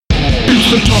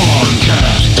The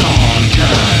Toncast,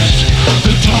 Toncast.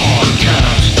 The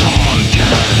Toncast,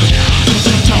 Toncast.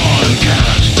 The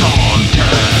Toncast,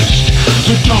 Toncast.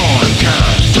 The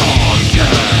Toncast,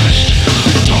 Toncast.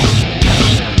 The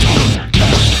Toncast,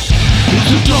 Toncast. It's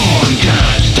the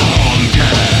Toncast,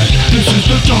 Toncast. This is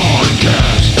the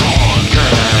Toncast,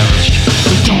 Toncast.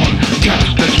 The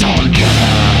Toncast, the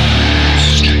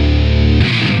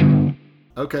Toncast.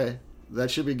 Okay, that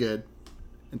should be good.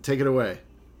 And take it away.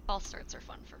 False starts are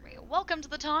fun for me. Welcome to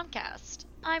the Tomcast.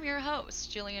 I'm your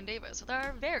host, Jillian Davis, with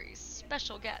our very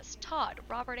special guest, Todd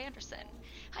Robert Anderson.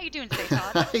 How you doing today,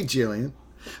 Todd? Hi, Jillian.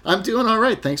 I'm doing all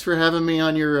right. Thanks for having me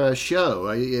on your show.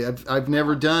 I've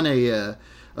never done a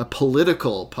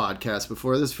political podcast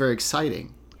before. This is very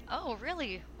exciting. Oh,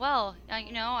 really? Well,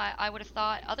 I would have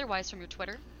thought otherwise from your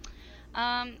Twitter.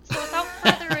 So without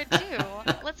further ado,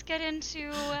 let's get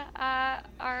into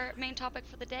our main topic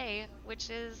for the day, which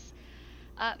is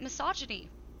misogyny.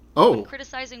 Oh. When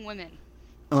criticizing women.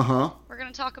 Uh-huh. We're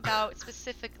going to talk about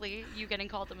specifically you getting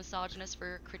called a misogynist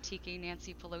for critiquing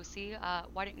Nancy Pelosi.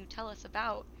 Why didn't you tell us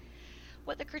about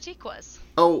what the critique was?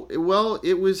 Oh, well,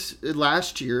 it was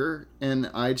last year, and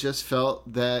I just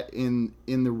felt that in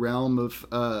the realm of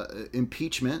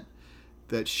impeachment,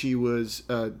 that she was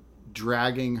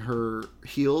dragging her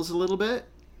heels a little bit,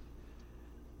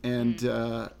 and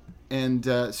so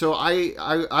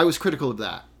I was critical of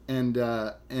that,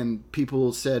 and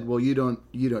people said, well, you're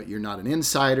not an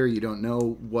insider, you don't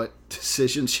know what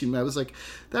decisions she made. I was like,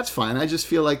 that's fine. I just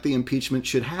feel like the impeachment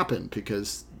should happen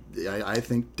because I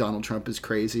think Donald Trump is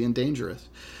crazy and dangerous,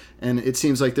 and it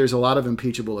seems like there's a lot of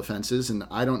impeachable offenses, and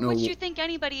I don't know. Which you think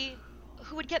anybody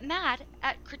who would get mad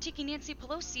at critiquing Nancy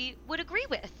Pelosi would agree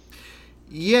with.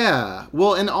 Yeah,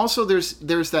 well, and also there's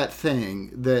that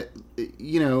thing that,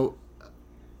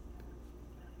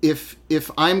 if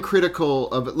I'm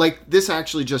critical of, like, this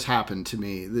actually just happened to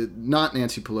me, not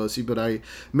Nancy Pelosi, but I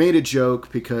made a joke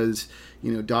because,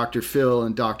 Dr. Phil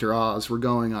and Dr. Oz were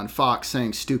going on Fox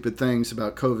saying stupid things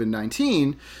about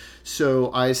COVID-19.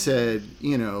 So I said,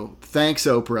 thanks,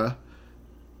 Oprah,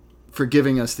 for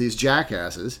giving us these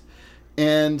jackasses.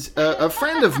 And a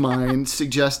friend of mine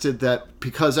suggested that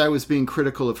because I was being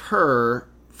critical of her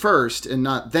first and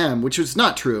not them, which was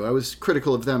not true. I was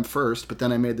critical of them first, but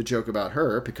then I made the joke about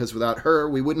her because without her,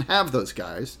 we wouldn't have those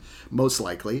guys, most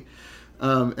likely.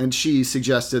 And she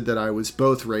suggested that I was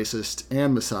both racist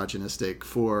and misogynistic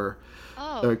for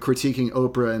critiquing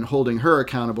Oprah and holding her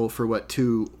accountable for what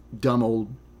two dumb old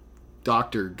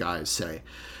doctor guys say.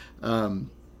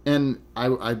 And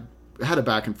I had a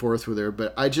back and forth with her,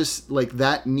 but I just, like,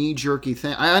 that knee-jerky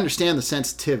thing. I understand the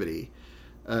sensitivity.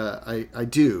 I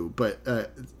do, but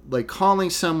like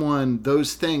calling someone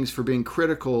those things for being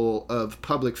critical of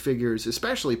public figures,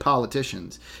 especially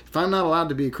politicians. If I'm not allowed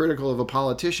to be critical of a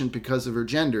politician because of her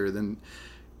gender, then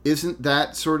isn't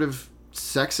that sort of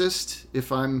sexist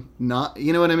if I'm not,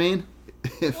 you know what I mean?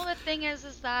 Well, the thing is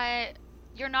that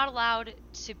you're not allowed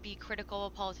to be critical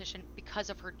of a politician because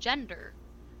of her gender.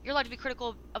 You're allowed to be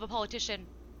critical of a politician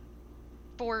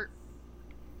for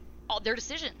all their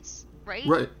decisions, right?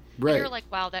 Right. And you're like,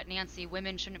 wow, that Nancy,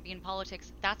 women shouldn't be in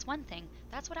politics. That's one thing.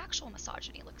 That's what actual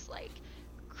misogyny looks like.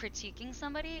 Critiquing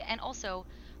somebody and also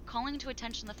calling to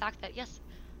attention the fact that, yes,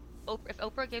 if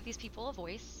Oprah gave these people a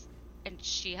voice and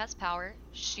she has power,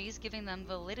 she's giving them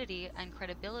validity and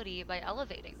credibility by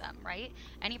elevating them, right?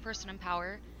 Any person in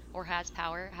power or has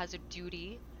power has a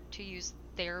duty to use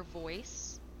their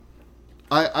voice.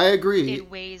 I agree. In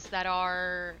ways that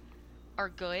are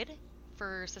good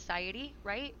for society,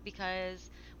 right? Because,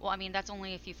 well, I mean, that's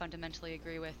only if you fundamentally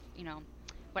agree with,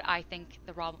 what I think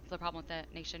the problem with the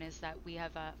nation is that we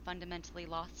have fundamentally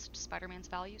lost Spider-Man's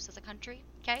values as a country,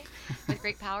 okay? With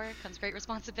great power comes great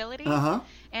responsibility. Uh-huh.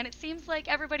 And it seems like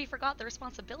everybody forgot the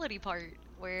responsibility part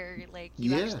where, like,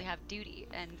 you actually have duty,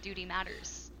 and duty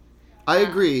matters. I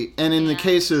agree. And in the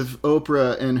case of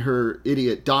Oprah and her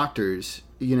idiot doctors,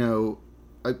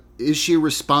 is she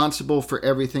responsible for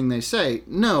everything they say?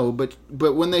 No, but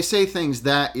when they say things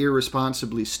that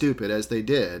irresponsibly stupid as they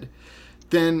did,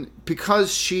 then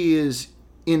because she is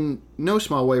in no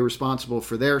small way responsible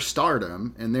for their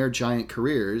stardom and their giant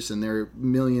careers and their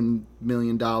million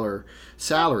dollar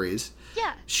salaries,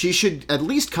 she should at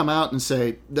least come out and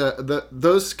say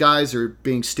those guys are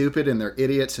being stupid and they're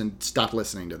idiots and stop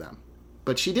listening to them.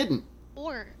 But she didn't.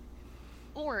 Or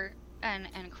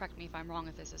and correct me if I'm wrong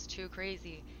if this is too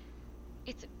crazy,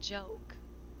 it's a joke.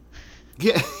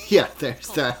 Yeah, there's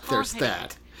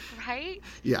that. Right?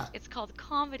 Yeah. It's called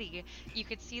comedy. You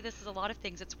could see this as a lot of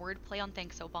things. It's wordplay on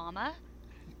Thanks Obama,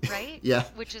 right? Yeah.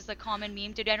 Which is a common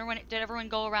meme. Did everyone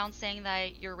go around saying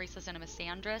that you're racist and a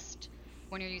misandrist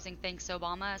when you're using thanks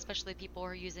Obama, especially people who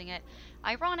are using it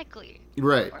ironically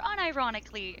Right. or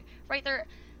unironically, right? They're,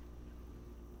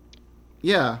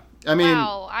 Yeah. I mean,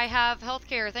 wow, I have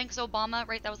healthcare, thanks Obama,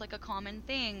 right? That was like a common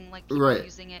thing, like people right.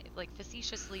 using it like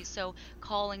facetiously. So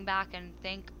calling back and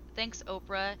thanks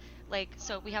Oprah, like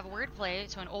so we have a wordplay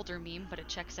to an older meme, but it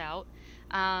checks out.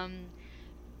 Um,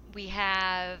 we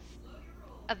have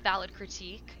a valid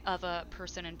critique of a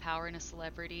person in power and a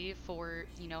celebrity for,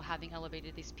 having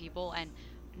elevated these people and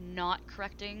not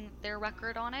correcting their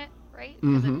record on it, right?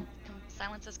 Because Mm-hmm.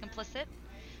 silence is complicit.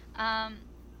 Um,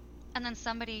 and then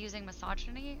somebody using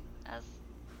misogyny as,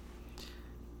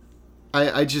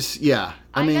 I just, yeah.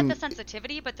 I I get the mean,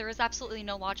 sensitivity, but there is absolutely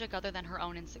no logic other than her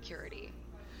own insecurity.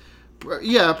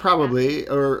 yeah, At, probably,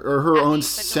 or her at own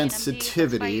least, but Julian MD, let's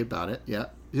sensitivity fight. about it. Yeah.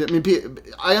 I mean,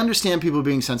 I understand people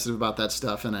being sensitive about that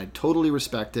stuff, and I totally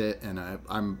respect it. And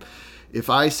I'm, if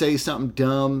I say something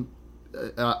dumb,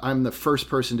 I'm the first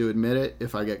person to admit it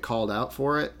if I get called out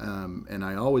for it, and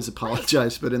I always Right.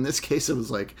 apologize. But in this case, it was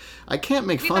like I can't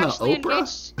make We've fun of actually Oprah.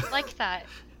 engaged like that.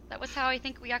 That was how I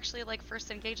think we actually like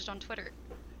first engaged on Twitter.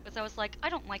 Because I was like, I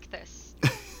don't like this.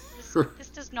 This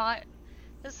does not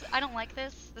I don't like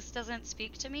this. This doesn't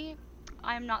speak to me.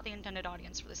 I'm not the intended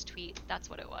audience for this tweet. That's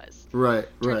what it was. Right,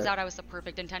 Turns right. out I was the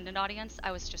perfect intended audience.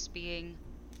 I was just being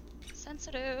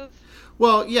sensitive.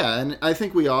 Well, yeah, and I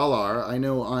think we all are. I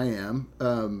know I am.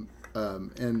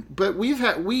 But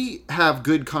we have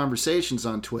good conversations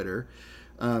on Twitter,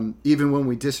 even when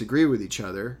we disagree with each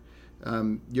other.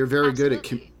 You're very good at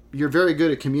Absolutely. you're very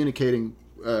good at communicating,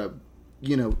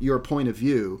 your point of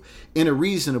view in a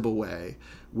reasonable way.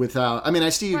 Without, I mean,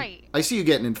 Right. I see you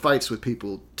getting in fights with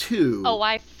people too. Oh,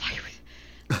 let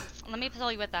me tell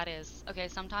you what that is. Okay,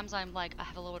 sometimes I'm like, I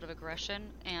have a little bit of aggression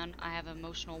and I have an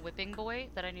emotional whipping boy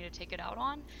that I need to take it out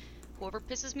on. Whoever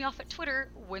pisses me off at Twitter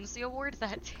wins the award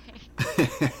that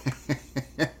day.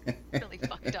 Really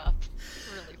fucked up.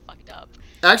 Really fucked up.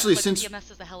 Actually, But since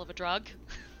PMS is a hell of a drug.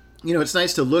 it's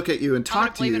nice to look at you and I'm gonna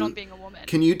talk to blame it on you. being a woman.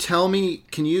 Can you tell me?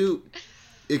 Can you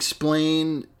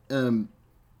explain?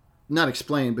 Not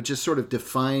explain, but just sort of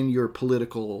define your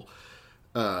political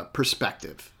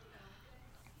perspective.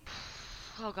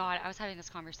 Oh God, I was having this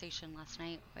conversation last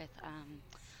night with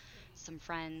some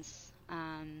friends.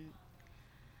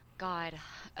 God,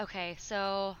 okay,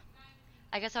 so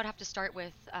I guess I would have to start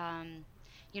with,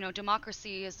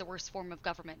 democracy is the worst form of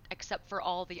government, except for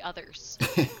all the others,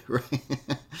 Right?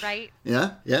 right?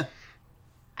 Yeah, yeah.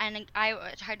 And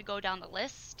I tried to go down the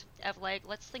list of like,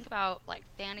 let's think about like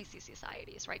fantasy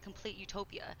societies, right? Complete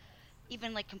utopia.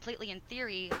 Even like completely in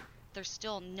theory, there's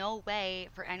still no way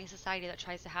for any society that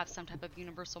tries to have some type of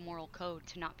universal moral code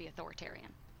to not be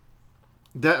authoritarian.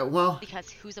 That well, Because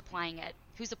who's applying it?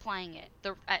 Who's applying it?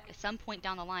 At some point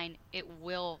down the line, it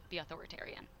will be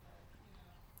authoritarian.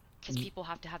 Because people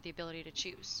have to have the ability to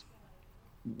choose.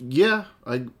 yeah,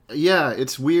 yeah.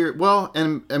 It's weird. Well,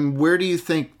 and where do you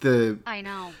think the I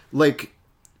know. like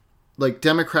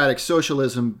democratic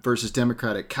socialism versus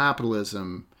democratic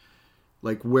capitalism?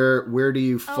 Like where do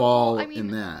you Oh, well, fall I in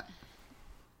mean, that?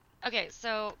 okay,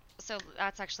 so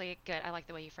that's actually good. I like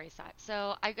the way you phrase that.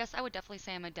 So I guess I would definitely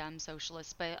say I'm a dumb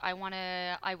socialist, but I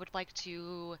would like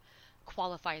to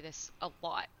qualify this a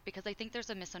lot because I think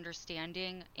there's a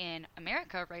misunderstanding in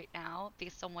America right now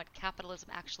based on what capitalism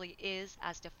actually is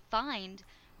as defined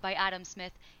by Adam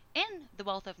Smith in The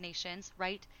Wealth of Nations,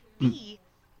 right? The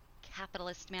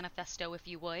capitalist manifesto, if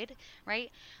you would,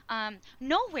 right?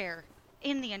 Nowhere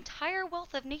in the entire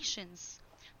Wealth of Nations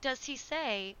does he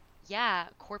say, yeah,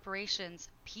 corporations,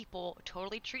 people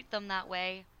totally treat them that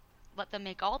way. Let them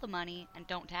make all the money and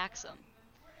don't tax them.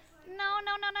 No,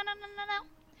 no, no, no, no, no, no, no.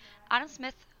 Adam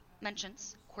Smith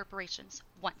mentions corporations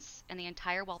once in the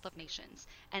entire Wealth of Nations,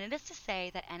 and it is to say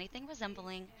that anything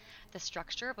resembling the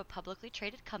structure of a publicly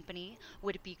traded company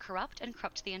would be corrupt and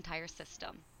corrupt the entire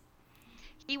system.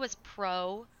 He was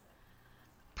pro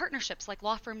partnerships like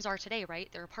law firms are today, right?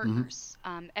 They're Mm-hmm. partners.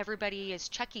 Everybody is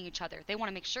checking each other. They want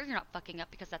to make sure you're not fucking up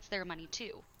because that's their money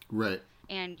too. Right.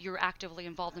 And you're actively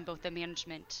involved in both the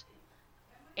management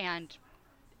and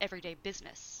everyday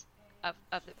business of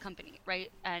the company,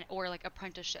 right? And or like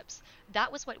apprenticeships.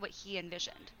 That was what he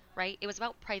envisioned, right? It was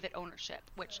about private ownership,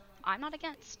 which I'm not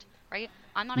against, right?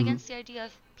 I'm not Mm-hmm. against the idea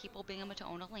of people being able to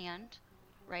own a land,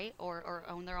 right? Or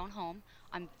own their own home.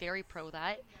 I'm very pro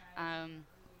that.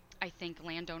 I think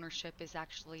land ownership is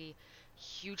actually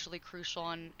hugely crucial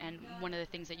and one of the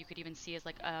things that you could even see as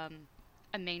like a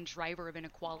main driver of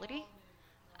inequality.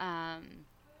 Um,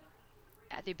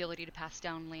 the ability to pass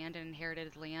down land and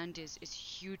inherited land is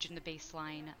huge in the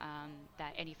baseline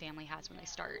that any family has when they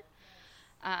start.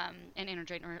 and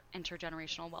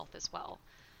intergenerational wealth as well.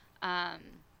 Um,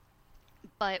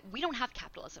 but we don't have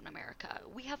capitalism in America.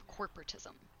 We have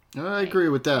corporatism. I agree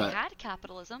with We that. had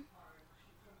capitalism.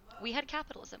 We had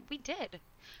capitalism. We did.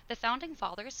 The founding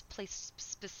fathers placed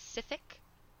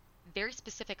very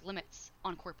specific limits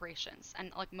on corporations.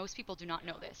 And like most people do not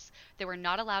know this. They were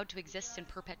not allowed to exist in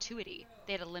perpetuity.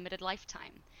 They had a limited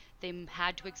lifetime. They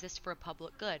had to exist for a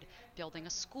public good, building a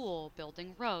school,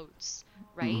 building roads,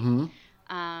 right?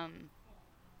 Mm-hmm.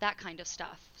 That kind of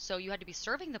stuff. So you had to be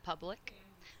serving the public.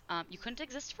 You couldn't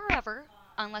exist forever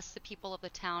unless the people of the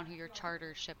town who your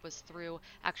chartership was through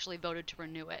actually voted to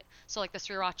renew it. So like the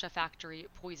Sriracha factory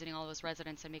poisoning all those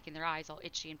residents and making their eyes all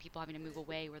itchy and people having to move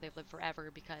away where they've lived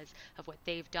forever because of what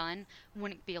they've done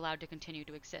wouldn't be allowed to continue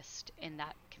to exist in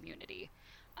that community.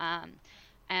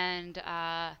 And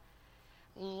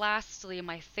lastly,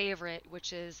 my favorite,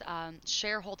 which is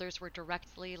shareholders were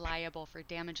directly liable for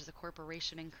damages a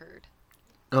corporation incurred.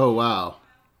 Oh wow.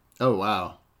 Oh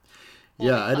wow. Well,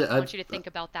 Yeah, I want you to think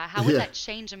about that. How would yeah. that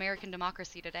change American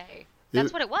democracy today?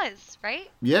 That's what it was,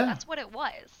 right? Yeah. That's what it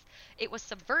was. It was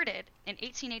subverted in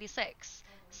 1886.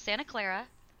 Santa Clara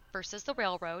versus the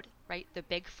railroad, right? The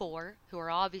big four, who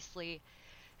are obviously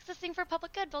existing for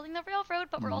public good, building the railroad,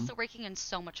 but we're also raking in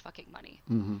so much fucking money.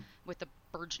 Mm-hmm. With the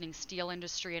burgeoning steel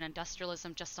industry and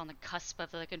industrialism just on the cusp of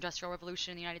the like, Industrial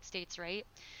Revolution in the United States, right?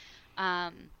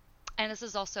 And this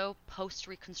is also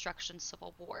post-Reconstruction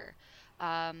Civil War.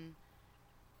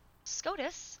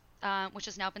 SCOTUS, which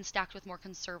has now been stacked with more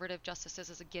conservative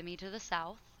justices as a gimme to the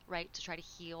South, right, to try to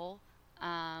heal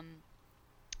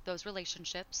those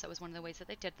relationships. That was one of the ways that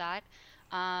they did that.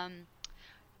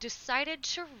 Decided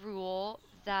to rule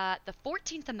that the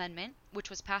 14th Amendment,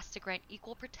 which was passed to grant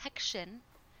equal protection,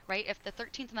 right, if the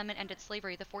 13th Amendment ended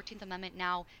slavery, the 14th Amendment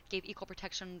now gave equal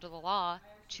protection under the law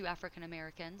to African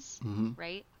Americans,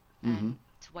 right, and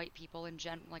to white people in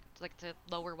like to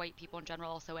lower white people in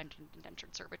general also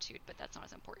indentured servitude, but that's not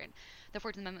as important. The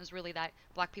 14th Amendment was really that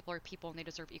black people are people and they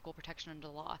deserve equal protection under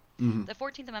the law. The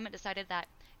 14th Amendment decided that,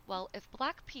 well, if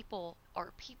black people are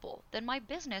people, then my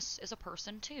business is a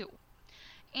person too.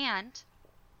 And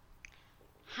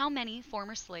how many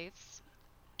former slaves,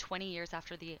 20 years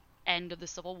after the end of the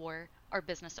Civil War, are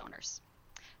business owners?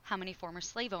 How many former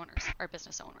slave owners are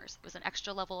business owners? It was an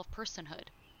extra level of personhood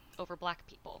over black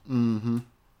people. Mm-hmm.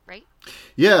 Right?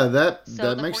 Yeah, that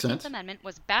So makes the 14th sense. Amendment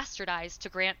was bastardized to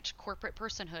grant corporate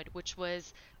personhood, which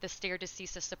was the stare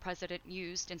decisis the president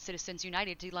used in Citizens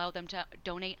United to allow them to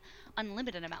donate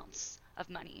unlimited amounts of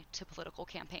money to political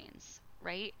campaigns,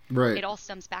 right? Right. It all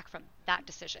stems back from that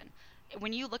decision.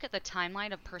 When you look at the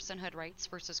timeline of personhood rights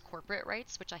versus corporate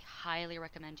rights, which I highly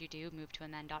recommend you do,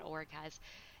 movetoamend.org has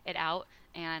it out,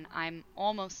 and I'm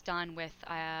almost done with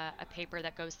a paper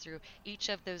that goes through each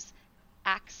of those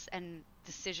acts and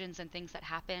decisions and things that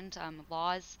happened,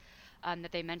 laws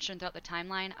that they mentioned throughout the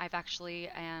timeline. I've actually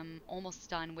am almost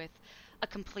done with a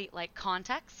complete like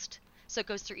context. So it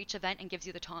goes through each event and gives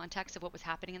you the context of what was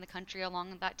happening in the country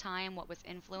along that time, what was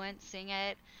influencing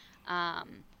it,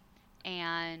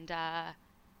 and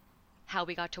how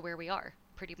we got to where we are,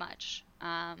 pretty much.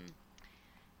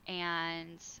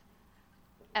 And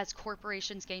as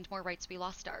corporations gained more rights, we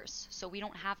lost ours. So we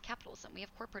don't have capitalism, we have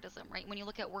corporatism, right? When you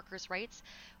look at workers' rights,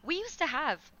 we used to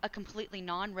have a completely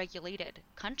non-regulated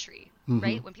country,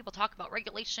 right? When people talk about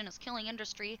regulation is killing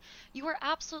industry, you are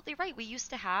absolutely right. We used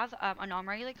to have a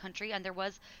non-regulated country, and there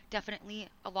was definitely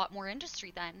a lot more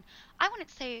industry then. I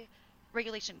wouldn't say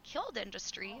regulation killed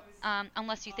industry,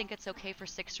 unless you think it's okay for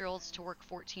 6-year-olds to work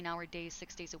 14-hour days,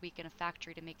 6 days a week in a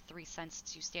factory to make 3 cents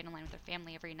to stand in line with their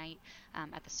family every night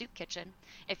at the soup kitchen.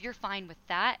 If you're fine with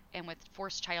that and with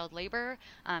forced child labor,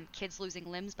 kids losing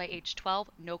limbs by age 12,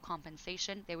 no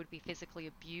compensation, they would be physically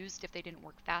abused if they didn't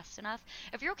work fast enough.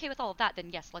 If you're okay with all of that,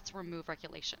 then yes, let's remove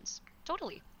regulations.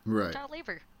 Totally. Right. Child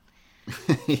labor.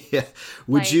 Yeah.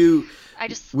 Would Like, you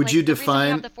Would you the reason we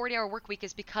define have the 40-hour work week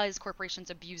is because corporations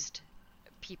abused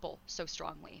people so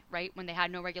strongly, right? When they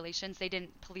had no regulations, they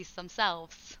didn't police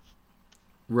themselves.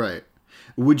 right?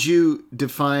 Would you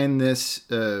define this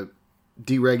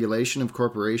deregulation of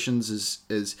corporations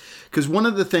as because one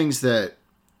of the things that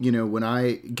when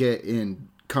I get in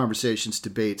conversations,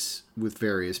 debates with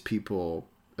various people,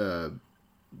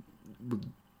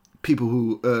 people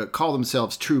who call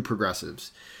themselves true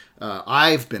progressives,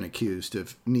 I've been accused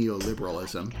of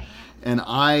neoliberalism, and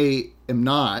I am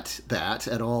not that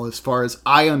at all as far as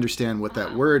I understand what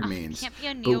that word means. You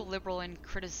can't be a neoliberal and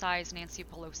criticize Nancy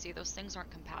Pelosi. Those things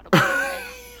aren't compatible.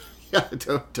 Yeah, I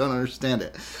don't understand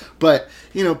it. But,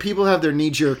 people have their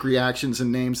knee-jerk reactions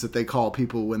and names that they call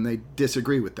people when they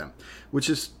disagree with them, which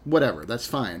is whatever. That's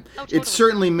fine. Oh, totally. It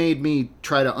certainly made me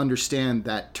try to understand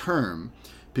that term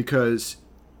because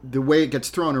the way it gets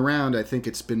thrown around, I think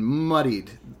it's been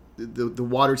muddied. The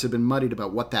waters have been muddied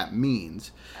about what that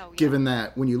means, given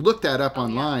that when you look that up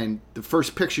online, the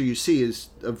first picture you see is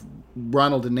of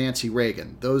Ronald and Nancy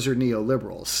Reagan. Those are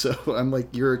neoliberals. So I'm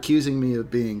like, you're accusing me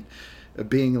of being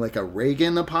like a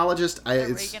Reagan apologist.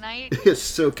 Reaganite? It's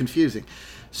so confusing.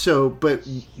 So, but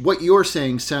what you're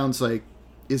saying sounds like,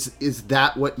 is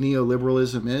that what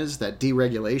neoliberalism is? That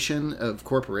deregulation of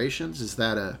corporations? Is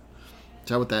that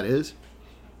what that is?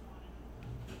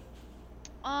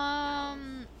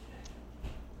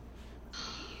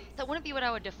 That wouldn't be what I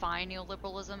would define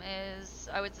neoliberalism is.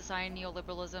 I would define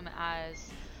neoliberalism as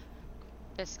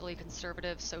fiscally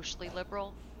conservative, socially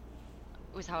liberal.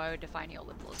 Was how I would define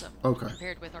neoliberalism. Okay.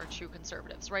 Compared with our true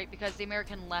conservatives, right? Because the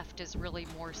American left is really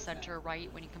more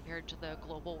center-right when you compare it to the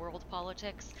global world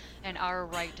politics, and our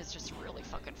right is just really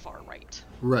fucking far right.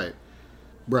 Right.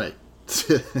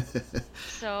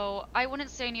 So I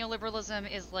wouldn't say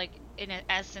neoliberalism is like in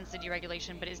essence a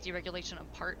deregulation, but is deregulation a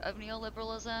part of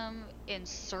neoliberalism in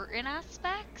certain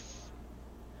aspects?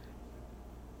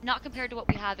 Not compared to what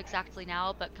we have exactly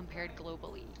now, but compared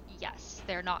globally, yes.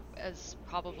 They're not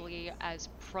probably as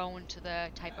prone to the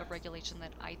type of regulation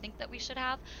that I think that we should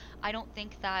have. I don't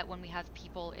think that when we have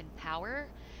people in power,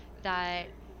 that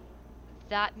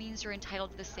means you're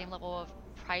entitled to the same level of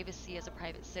privacy as a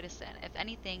private citizen. If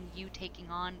anything, you taking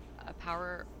on a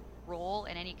power role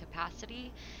in any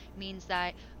capacity means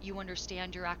that you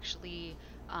understand you're actually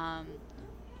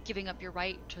giving up your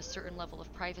right to a certain level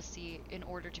of privacy in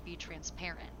order to be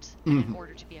transparent and in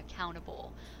order to be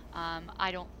accountable.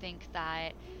 I don't think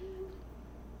that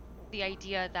the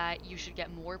idea that you should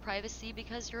get more privacy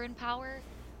because you're in power,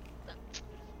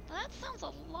 that sounds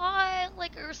a lot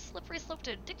like a slippery slope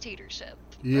to dictatorship.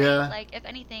 Yeah. Right? Like, if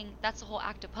anything, that's the whole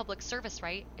act of public service,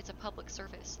 right? It's a public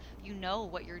service. You know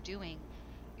what you're doing.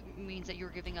 It means that you're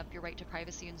giving up your right to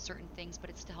privacy in certain things, but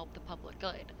it's to help the public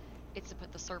good. It's to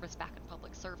put the service back in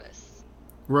public service.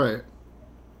 Right.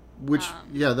 Which,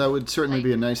 that would certainly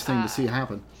be a nice thing to see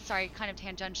happen. Sorry, kind of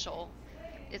tangential.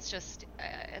 It's just,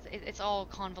 it's all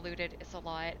convoluted. It's a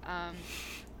lot.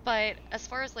 But as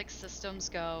far as, like, systems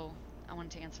go, I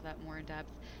wanted to answer that more in depth.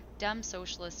 Dem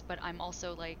socialist, but I'm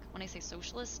also, like, when I say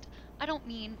socialist, I don't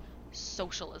mean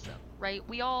socialism, right?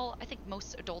 I think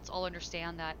most adults all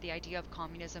understand that the idea of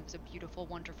communism is a beautiful,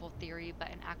 wonderful theory, but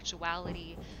in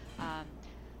actuality,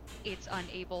 it's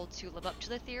unable to live up to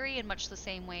the theory in much the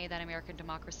same way that American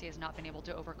democracy has not been able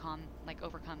to overcome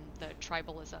the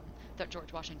tribalism that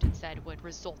George Washington said would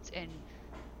result in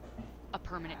a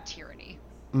permanent tyranny.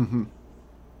 Mm-hmm.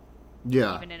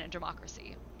 Yeah. Even in a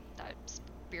democracy. That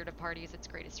spirit of party is its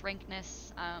greatest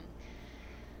rankness.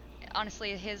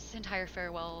 Honestly, his entire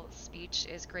farewell speech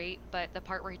is great, but the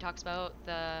part where he talks about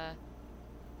the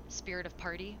spirit of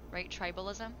party, right,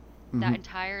 tribalism, that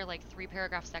entire, like,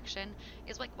 3-paragraph section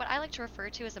is like what I like to refer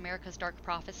to as America's dark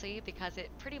prophecy, because it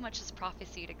pretty much has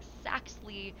prophesied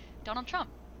exactly Donald Trump.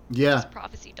 Yeah. Just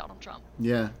prophesied Donald Trump.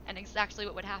 Yeah. And exactly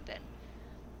what would happen.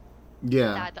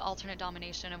 Yeah. That the alternate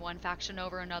domination of one faction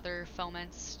over another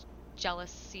foments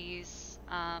jealousies.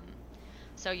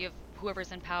 So you have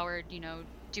whoever's in power,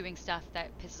 doing stuff that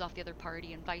pisses off the other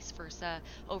party and vice versa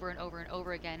over and over and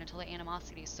over again until the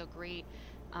animosity is so great.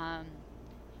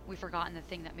 We've forgotten the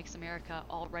thing that makes America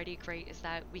already great is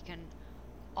that we can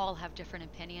all have different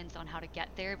opinions on how to get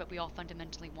there, but we all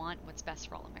fundamentally want what's best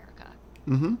for all America.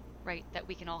 Mm-hmm. Right? That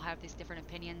we can all have these different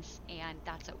opinions, and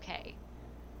that's okay.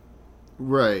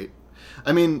 Right.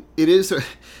 I mean, it is.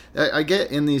 I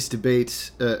get in these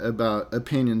debates about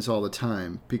opinions all the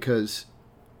time because,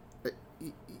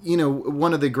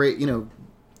 one of the great,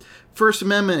 First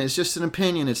Amendment is just an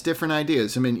opinion. It's different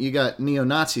ideas. I mean, you got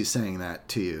neo-Nazis saying that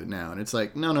to you now, and it's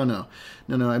like, no.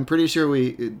 I'm pretty sure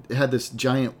we had this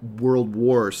giant world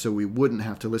war so we wouldn't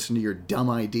have to listen to your dumb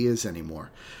ideas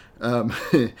anymore.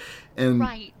 And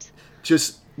right.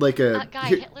 Just like that guy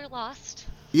Hitler lost.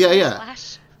 Yeah.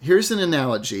 Flash. Here's an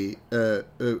analogy. I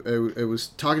was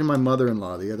talking to my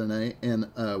mother-in-law the other night, and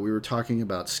we were talking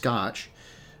about scotch,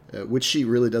 which she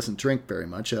really doesn't drink very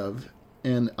much of.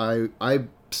 And I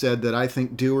said that I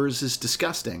think Dewar's is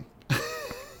disgusting.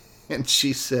 And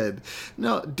she said,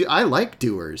 no, I like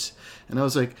Dewar's. And I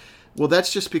was like, Well,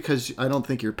 that's just because I don't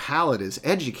think your palate is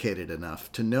educated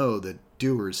enough to know that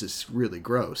Dewar's is really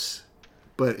gross.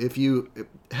 But if you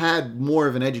had more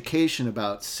of an education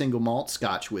about single malt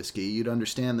Scotch whiskey, you'd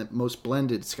understand that most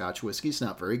blended Scotch whiskey is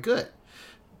not very good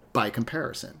by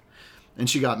comparison. And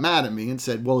she got mad at me and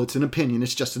said, well, it's an opinion.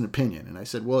 It's just an opinion. And I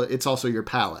said, well, it's also your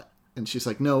palate. And she's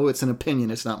like, no, it's an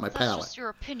opinion. It's not my palate. That's just your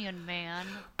opinion, man.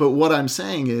 But what I'm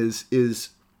saying is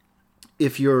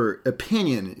if your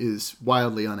opinion is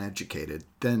wildly uneducated,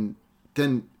 then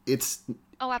it's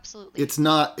Oh, absolutely. it's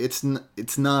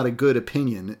not a good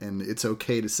opinion, and it's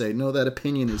okay to say no, that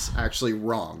opinion is actually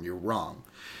wrong. You're wrong.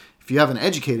 If you have an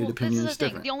educated opinion, this it's is the thing.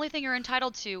 different. The only thing you're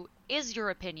entitled to is your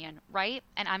opinion, right?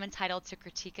 And I'm entitled to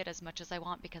critique it as much as I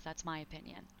want because that's my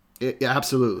opinion.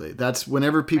 Absolutely. That's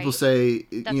whenever people Right. say,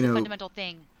 That's the fundamental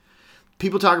thing.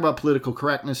 people talk about political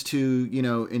correctness too,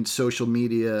 in social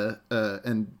media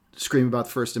and scream about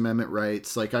the First Amendment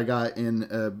rights. Like I got in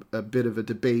a bit of a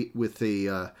debate with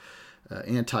the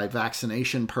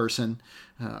anti-vaccination person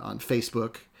on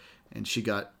Facebook, and she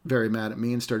got very mad at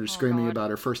me and started screaming God. about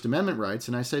her First Amendment rights.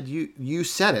 And I said, you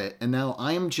said it, and now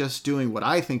I am just doing what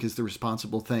I think is the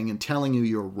responsible thing and telling you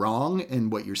you're wrong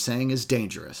and what you're saying is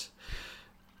dangerous.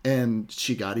 And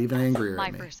she got even angrier My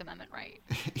at me. First Amendment right.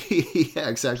 Yeah,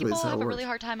 exactly. People That's how it have a works. really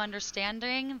hard time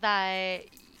understanding that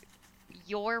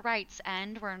your rights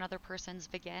end where another person's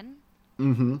begin.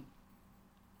 Mm-hmm.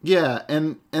 Yeah,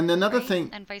 and another Right? thing.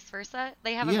 And vice versa.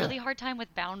 They have Yeah. a really hard time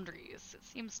with boundaries. It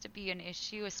seems to be an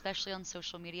issue, especially on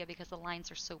social media, because the lines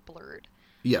are so blurred.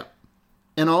 Yeah.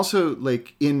 And also,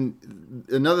 like, in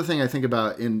another thing I think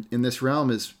about in this realm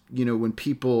is, when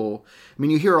people, I mean,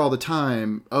 you hear all the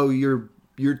time, oh, you're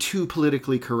too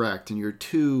politically correct, and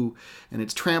and it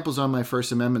tramples on my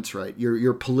First Amendment's right.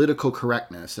 Your political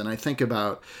correctness. And I think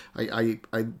about, I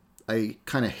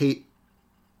kind of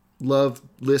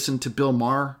listen to Bill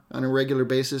Maher on a regular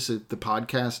basis, the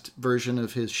podcast version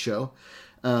of his show.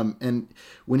 And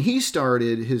when he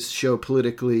started his show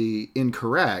Politically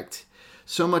Incorrect,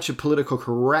 so much of political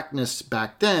correctness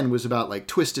back then was about like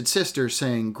Twisted Sister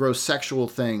saying gross sexual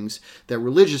things that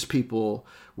religious people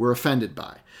were offended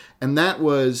by. And that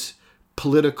was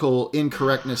political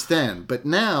incorrectness then. But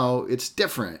now it's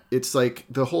different. It's like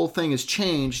the whole thing has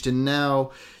changed, and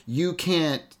now you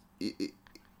can't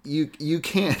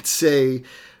say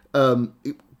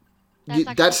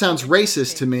that sounds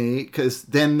racist to me, because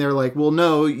then they're like, well,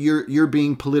 no, you're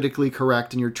being politically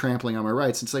correct and you're trampling on my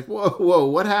rights. It's like, whoa,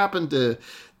 what happened to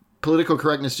political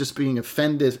correctness just being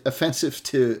offensive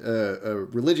to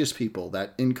religious people?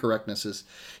 That incorrectness is,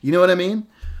 you know what I mean?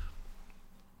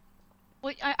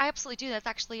 Well, I absolutely do. That's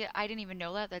actually, I didn't even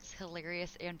know that. That's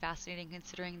hilarious and fascinating,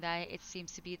 considering that it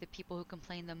seems to be the people who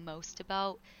complain the most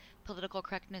about political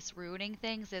correctness ruining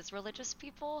things is religious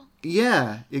people.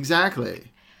 Yeah, exactly.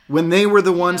 When they were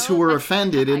the ones who were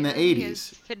offended in the irony 80s. is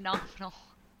phenomenal.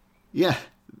 Yeah,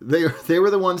 they were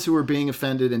the ones who were being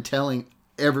offended and telling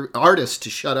every artist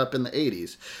to shut up in the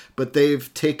 80s. But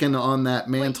they've taken on that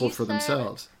mantle for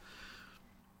themselves.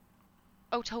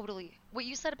 Oh, totally. What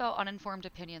you said about uninformed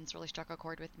opinions really struck a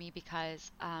chord with me,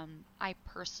 because I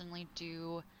personally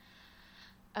do.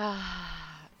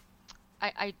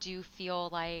 I do feel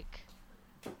like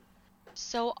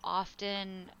so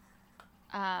often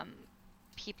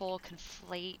people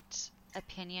conflate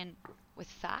opinion with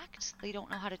fact. They don't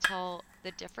know how to tell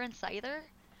the difference either.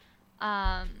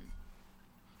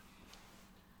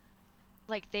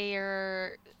 Like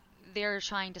they're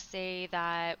trying to say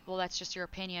that, well, that's just your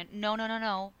opinion.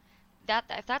 No.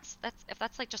 If that's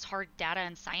like just hard data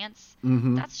and science,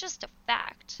 Mm-hmm. that's just a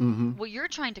fact. Mm-hmm. What you're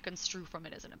trying to construe from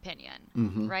it is an opinion,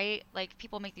 Mm-hmm. right? Like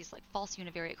people make these like false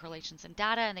univariate correlations in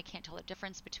data, and they can't tell the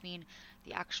difference between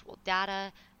the actual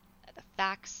data, the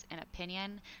facts, and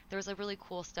opinion. There was a really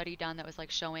cool study done that was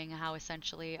like showing how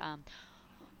essentially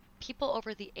people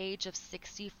over the age of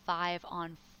 65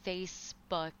 on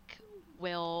Facebook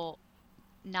will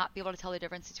not be able to tell the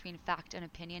difference between fact and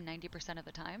opinion 90% of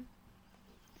the time.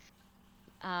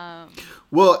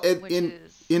 Well, Which in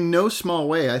is- in no small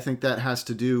way, I think that has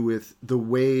to do with the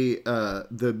way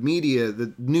the media,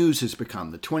 the news has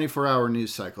become, the 24-hour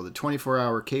news cycle, the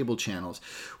 24-hour cable channels.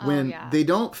 When yeah. they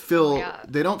don't fill yeah.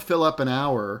 they don't fill up an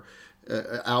hour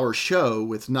show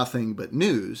with nothing but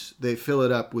news. They fill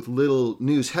it up with little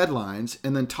news headlines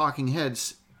and then talking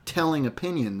heads telling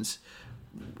opinions.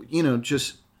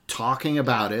 Just talking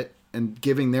about it and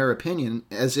giving their opinion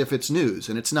as if it's news,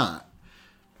 and it's not.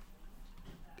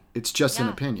 It's just an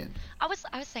Yeah. opinion. I was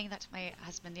I was saying that to my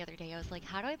husband the other day. I was like,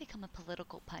 how do I become a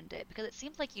political pundit? Because it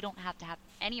seems like you don't have to have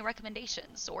any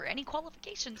recommendations or any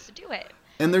qualifications to do it.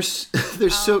 And there's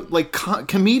so like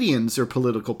comedians are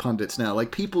political pundits now.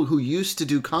 Like people who used to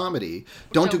do comedy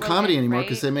don't Joe do comedy Rogan, anymore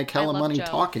because right? they make I hella love money Joe.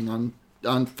 talking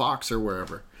on Fox or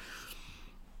wherever.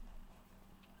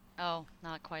 Oh,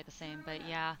 not quite the same, but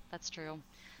yeah, that's true.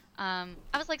 I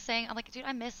was like saying, I'm like, dude,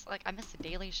 I miss the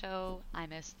Daily Show. I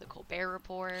miss the Colbert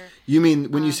Report. You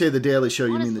mean when you Um, say the Daily Show,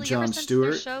 you mean the Honestly, ever Jon since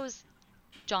their Stewart? shows,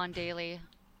 John Daly.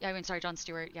 Yeah, I mean, sorry, Jon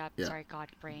Stewart. Yeah, Yeah. sorry, God,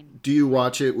 brain. Do you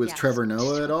watch it with Yes, Trevor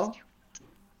Noah at Jon all?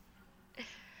 Stewart.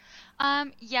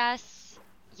 Yes,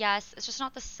 yes. It's just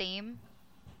not the same,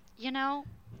 you know?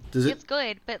 Does it? It's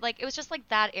good, but like it was just like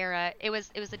that era. It was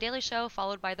the Daily Show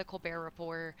followed by the Colbert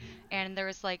Report, and there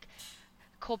was like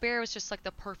Colbert was just like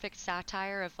the perfect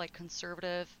satire of like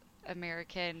conservative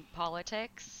American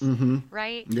politics, Mm-hmm.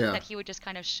 right? Yeah. That he would just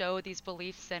kind of show these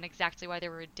beliefs and exactly why they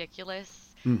were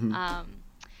ridiculous. Mm-hmm.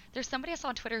 There's somebody I saw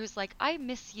on Twitter who's like, I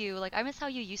miss you. Like, I miss how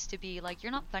you used to be. Like,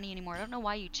 you're not funny anymore. I don't know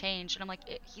why you changed. And I'm like,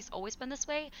 he's always been this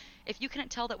way. If you couldn't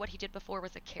tell that what he did before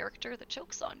was a character, the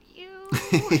joke's on you,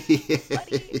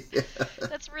 buddy.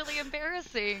 That's really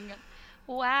embarrassing.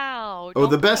 Wow. Oh, the Don't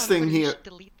put it best on thing Twitter. You he should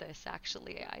delete this,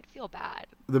 actually. I'd feel bad.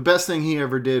 the best thing he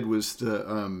ever did was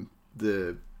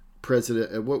the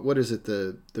president. What is it?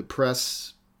 The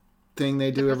press thing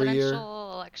they do The every year. presidential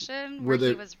election Where where they-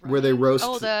 he was where they running. roast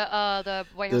Oh, the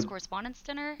White House the- Correspondents'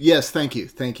 Dinner? Yes, thank you.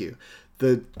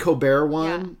 The Colbert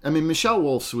one. Yeah. I mean, Michelle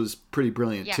Wolf's was pretty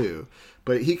brilliant Yeah. too,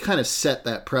 but he kind of set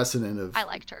that precedent of. I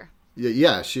liked her.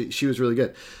 Yeah, she was really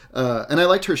good, and I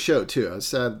liked her show too. I was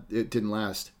sad it didn't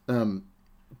last,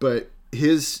 but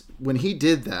when he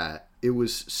did that, it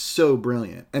was so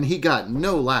brilliant, and he got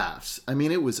no laughs. I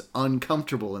mean, it was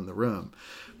uncomfortable in the room,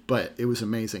 but it was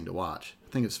amazing to watch.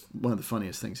 I think it's one of the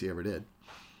funniest things he ever did.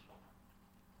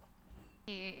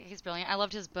 He's brilliant. I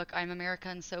loved his book, I'm America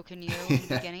and So Can You. In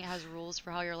the beginning, it has rules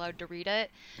for how you're allowed to read it,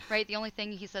 right? The only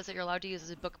thing he says that you're allowed to use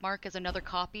as a bookmark is another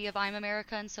copy of I'm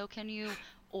America and So Can You,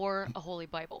 or a Holy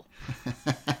Bible.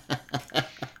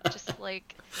 Just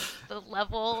like the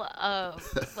level of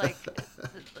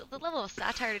the level of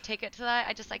satire to take it to that,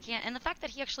 I can't. And the fact that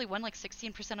he actually won like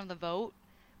 16% of the vote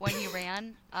when he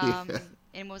ran,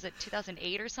 in was it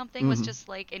 2008 or something, was just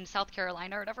like in South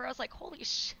Carolina or whatever. I was like, holy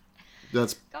shit.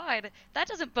 That's God, that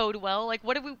doesn't bode well. Like,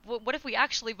 what if we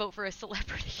actually vote for a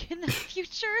celebrity in the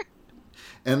future?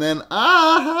 and then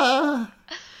but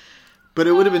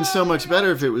it would have been so much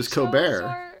better if it was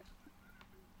Colbert.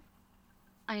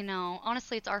 I know.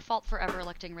 Honestly, it's our fault for ever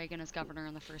electing Reagan as governor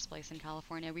in the first place in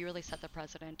California. We really set the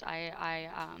precedent. I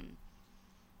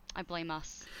blame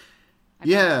us. I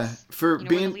blame Yeah, us. for We're the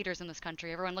being leaders in this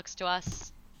country. Everyone looks to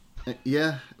us.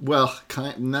 yeah. Well,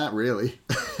 not really.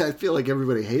 I feel like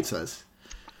everybody hates us.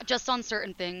 Just on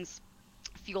certain things.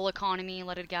 Fuel economy,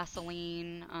 leaded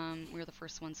gasoline. We were the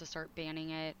first ones to start banning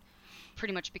it.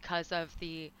 Pretty much because of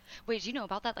the... Wait, do you know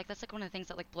about that? Like, that's like one of the things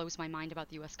that like blows my mind about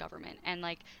the U.S. government. And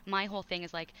like, my whole thing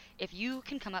is like, if you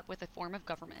can come up with a form of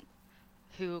government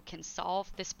who can solve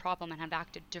this problem and have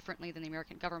acted differently than the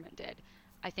American government did,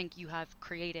 I think you have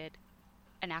created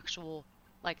an actual,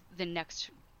 like, the next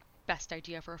best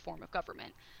idea for a form of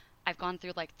government. I've gone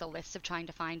through like the list of trying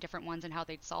to find different ones and how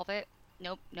they'd solve it.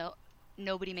 Nope,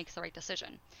 nobody makes the right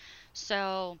decision.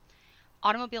 So,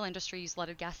 automobile industry use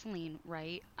leaded gasoline,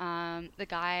 right? The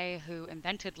guy who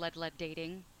invented lead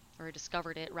dating, or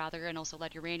discovered it rather, and also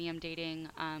lead uranium dating,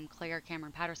 Claire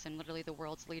Cameron Patterson, literally the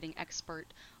world's leading expert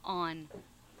on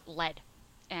lead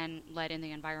and lead in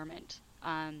the environment.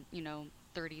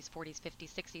 30s, 40s,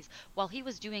 50s, 60s. While he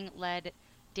was doing lead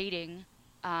dating,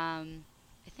 I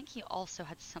think he also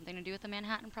had something to do with the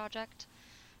Manhattan Project,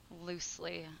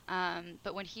 loosely.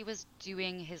 But when he was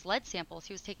doing his lead samples,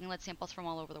 he was taking lead samples from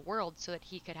all over the world so that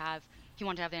he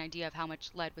wanted to have an idea of how much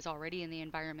lead was already in the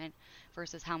environment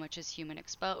versus how much is human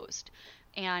exposed.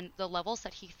 And the levels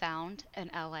that he found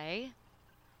in LA,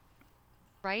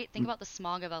 right? Think about the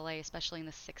smog of LA, especially in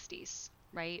the 60s,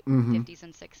 right? 50s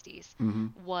and 60s,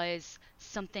 was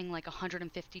something like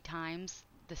 150 times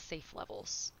the safe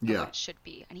levels of what it should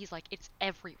be. And he's like, it's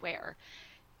everywhere.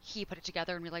 He put it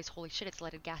together and realized, holy shit, it's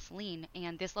leaded gasoline,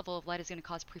 and this level of lead is going to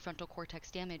cause prefrontal cortex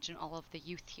damage in all of the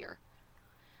youth here.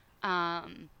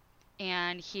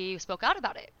 And he spoke out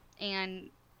about it. And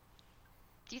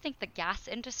do you think the gas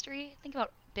industry, think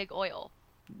about big oil,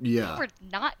 Yeah. they were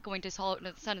not going to all of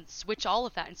a sudden switch all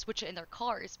of that and switch it in their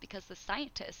cars because the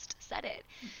scientist said it.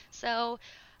 So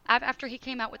after he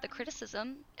came out with the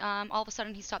criticism, all of a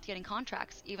sudden he stopped getting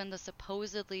contracts. Even the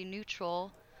supposedly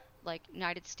neutral, like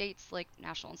United States, like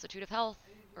National Institute of Health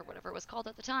or whatever it was called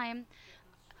at the time,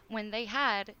 when they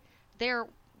had their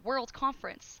world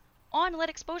conference on lead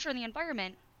exposure in the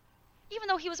environment, even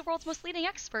though he was the world's most leading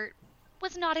expert,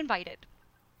 was not invited.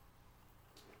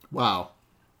 Wow.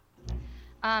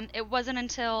 It wasn't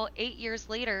until 8 years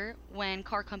later, when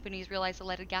car companies realized the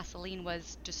leaded gasoline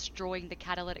was destroying the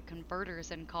catalytic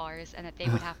converters in cars and that they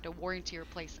would have to warranty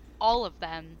replace all of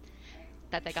them,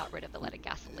 that they got rid of the leaded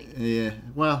gasoline. Yeah.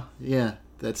 Well, yeah.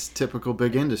 That's typical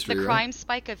big industry, The right? crime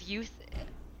spike of youth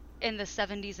in the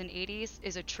 70s and 80s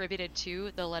is attributed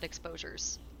to the lead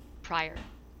exposures prior.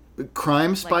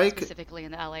 Crime Like spike? specifically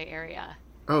in the LA area.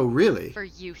 Oh, really? For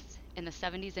youth in the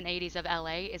 70s and 80s of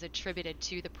LA is attributed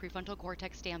to the prefrontal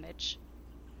cortex damage.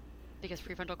 Because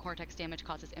prefrontal cortex damage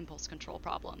causes impulse control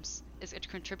problems. Is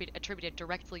attributed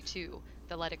directly to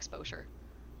the lead exposure.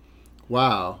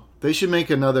 Wow. They should make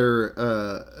another.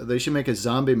 They should make a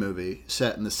zombie movie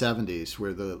set in the 70s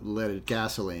where the leaded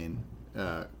gasoline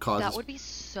causes. That would be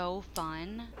so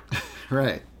fun.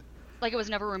 Right. Like it was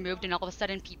never removed, and all of a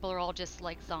sudden people are all just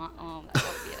like, oh, that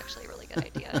would be actually a really good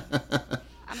idea.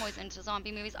 I'm always into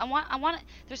zombie movies. I want.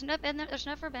 There's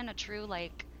never been a true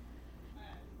like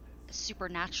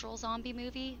supernatural zombie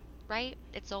movie, right?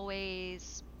 It's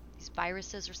always these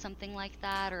viruses or something like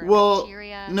that, or Well,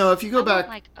 bacteria. no, if you go I want, back-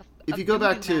 like if a you go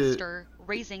back voodoo to- master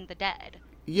raising the dead.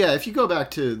 Yeah, if you go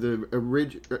back to the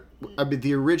original Night of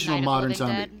the modern Living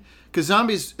zombie, Dead. because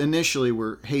zombies initially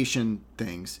were Haitian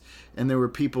things, and there were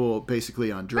people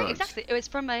basically on drugs. Right, exactly. It was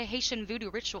from a Haitian voodoo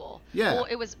ritual. Yeah. Well,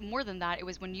 it was more than that. It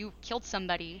was when you killed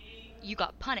somebody, you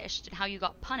got punished, and how you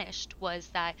got punished was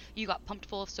that you got pumped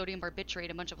full of sodium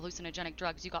barbiturate, a bunch of hallucinogenic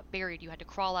drugs. You got buried. You had to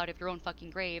crawl out of your own fucking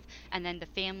grave, and then the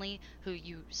family who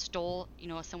you stole,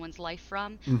 someone's life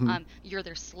from, you're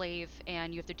their slave,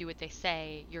 and you have to do what they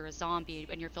say. You're a zombie,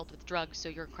 and you're filled with drugs, so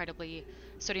you're incredibly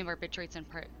sodium barbiturates in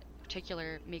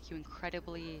particular make you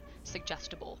incredibly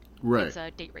suggestible. Right. It's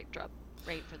a date rape drug,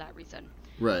 right? For that reason.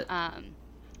 Right.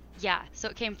 Yeah, so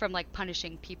it came from like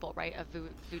punishing people, right? Of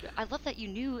voodoo. I love that you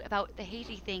knew about the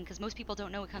Haiti thing because most people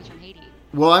don't know it comes from Haiti.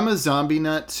 Well, I'm a zombie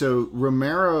nut, so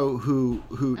Romero, who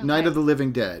Night of the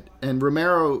Living Dead, and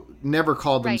Romero never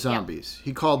called them Right, yeah. zombies.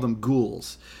 He called them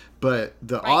ghouls, but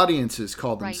the Right. audiences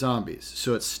called them Right. zombies,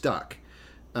 so it stuck.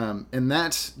 And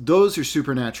those are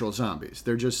supernatural zombies.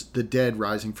 They're just the dead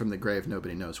rising from the grave.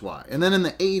 Nobody knows why. And then in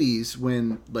the 80s,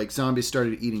 when like zombies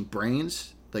started eating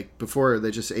brains, like before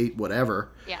they just ate whatever,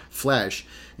 Yeah. flesh.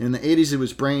 And in the 80s, it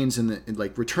was brains, and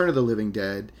like Return of the Living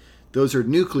Dead. Those are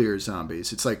nuclear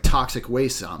zombies. It's like toxic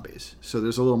waste zombies. So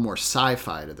there's a little more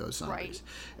sci-fi to those zombies. Right.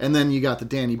 And then you got the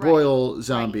Danny Right. Boyle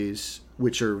zombies,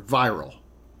 which are viral.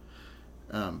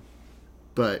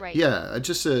 But Right. yeah,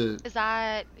 just a Is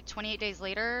that 28 Days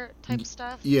Later type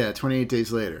stuff? yeah, 28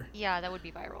 Days Later. Yeah, that would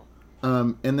be viral.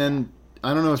 And then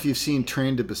I don't know if you've seen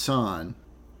Train to Busan,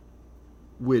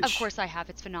 which Of course I have.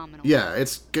 It's phenomenal. yeah,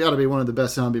 it's got to be one of the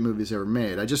best zombie movies ever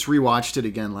made. I just rewatched it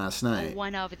again last night.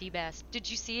 One of the best. Did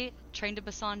you see Train to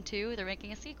Busan 2? They're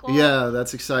making a sequel. Yeah,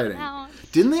 that's exciting. Now,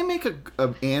 Didn't they make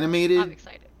a animated? I'm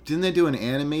excited. Didn't they do an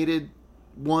animated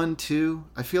one too?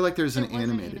 I feel like there's There an was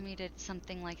animated. an animated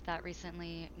something like that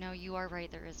recently. No, you are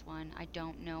right. There is one. I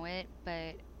don't know it,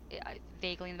 but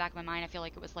vaguely in the back of my mind, I feel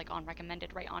like it was like on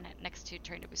recommended right on it next to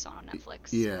Train to Busan on Netflix.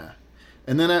 Yeah.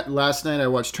 And then last night I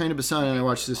watched Train to Busan, and I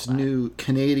watched this new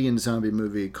Canadian zombie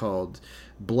movie called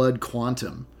Blood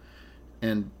Quantum.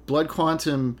 And Blood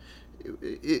Quantum,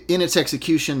 in its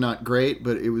execution, not great,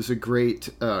 but it was a great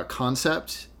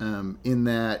concept in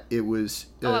that it was...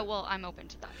 Oh, well, I'm open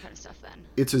to that kind of stuff then.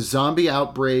 It's a zombie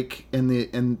outbreak,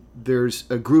 and there's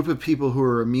a group of people who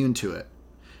are immune to it.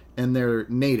 And they're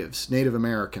Native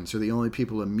Americans are the only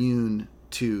people immune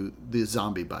to the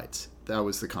zombie bites. That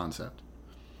was the concept.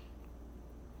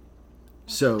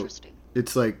 That's So interesting.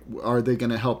 it's like, are they going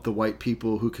to help the white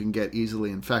people who can get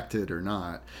easily infected or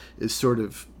not? Is sort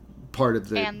of part of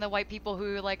the... And the white people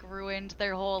who like ruined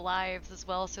their whole lives as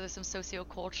well. So there's some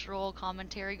socio-cultural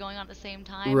commentary going on at the same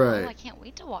time. Right. Oh, I can't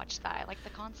wait to watch that. I like the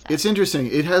concept. It's interesting.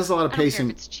 It has a lot of I don't care pacing.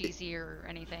 if it's cheesy or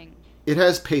anything. It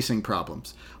has pacing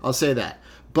problems. I'll say that.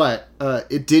 But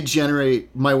it did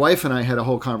generate... My wife and I had a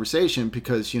whole conversation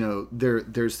because,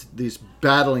 there's these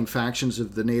battling factions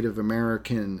of the Native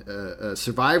American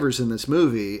survivors in this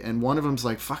movie, and one of them's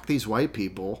like, fuck these white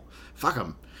people. Fuck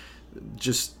them.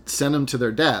 Just send them to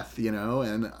their death,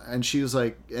 And she was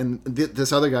like... And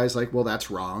this other guy's like, well,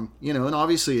 that's wrong. And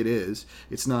obviously it is.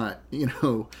 It's not,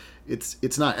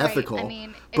 It's not ethical, Right. I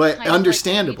mean, it's but kind of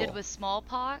understandable. like what we did with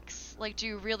smallpox. Like, do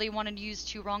you really want to use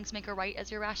two wrongs make a right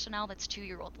as your rationale? That's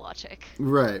 2-year-old logic.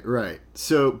 Right.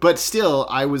 So, but still,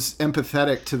 I was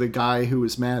empathetic to the guy who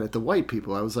was mad at the white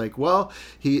people. I was like, well,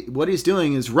 what he's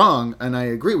doing is wrong, and I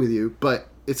agree with you, but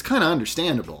it's kind of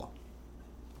understandable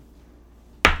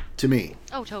to me.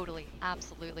 Oh, totally.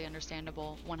 Absolutely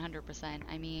understandable. 100%.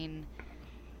 I mean,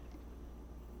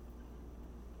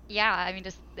 yeah, I mean,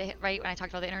 just right when I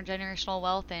talked about the intergenerational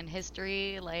wealth and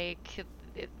history, like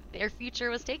their future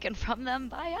was taken from them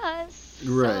by us.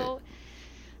 Right. So,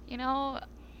 you know,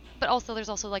 but also there's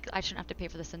also like I shouldn't have to pay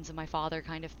for the sins of my father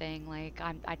kind of thing. Like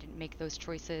I didn't make those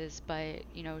choices, but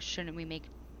you know, shouldn't we make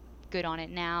good on it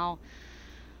now?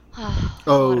 A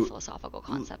lot of philosophical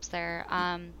concepts there.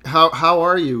 How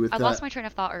are you with I that? lost my train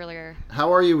of thought earlier.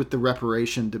 How are you with the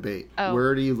reparation debate? Oh.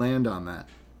 Where do you land on that?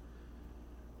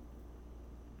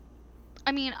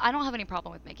 I mean, I don't have any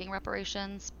problem with making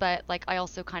reparations, but like I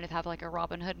also kind of have like a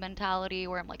Robin Hood mentality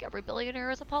where I'm like every billionaire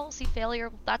is a policy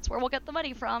failure. That's where we'll get the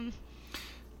money from.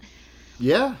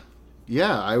 Yeah.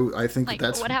 I think Like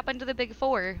that's what happened to the Big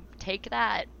Four? Take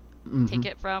that. Mhm. Take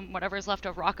it from whatever's left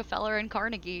of Rockefeller and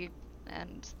Carnegie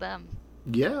and them,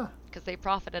 Yeah. because they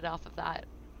profited off of that.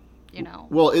 You know.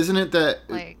 Well, isn't it that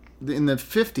Like in the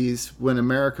 50s, when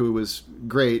America was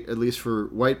great, at least for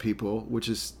white people, which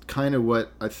is kind of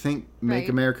what I think Make Right.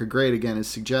 America Great Again is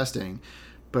suggesting,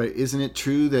 but isn't it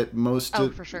true that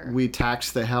for sure. we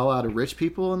taxed the hell out of rich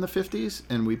people in the 50s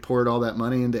and we poured all that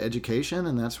money into education,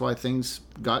 and that's why things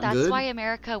got That's good? why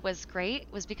America was great,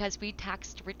 was because we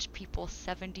taxed rich people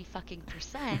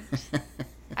 70%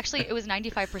 Actually, it was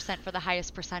 95% for the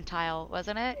highest percentile,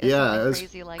 wasn't it? Yeah, it was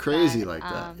crazy like crazy that. like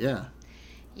that. Yeah.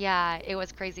 Yeah, it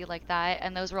was crazy like that,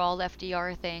 and those were all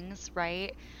FDR things,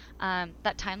 right?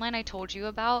 That timeline I told you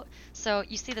about. So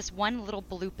you see this one little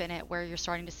bloop in it where you're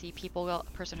starting to see people,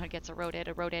 personhood gets eroded.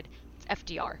 It's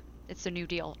FDR. It's the New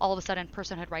Deal. All of a sudden,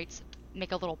 personhood rights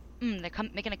make a little, they're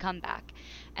making a comeback,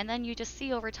 and then you just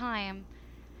see over time,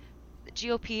 the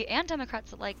GOP and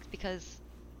Democrats alike, because,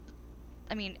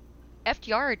 I mean,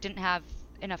 FDR didn't have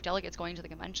enough delegates going to the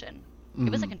convention. It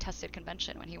was a contested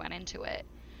convention when he went into it,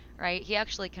 right? He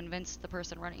actually convinced the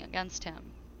person running against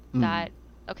him that,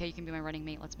 okay, you can be my running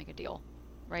mate, let's make a deal,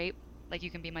 right? Like,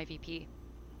 you can be my VP,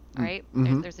 all right?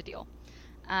 There's a deal.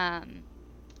 And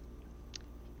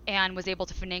was able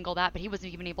to finagle that, but he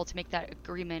wasn't even able to make that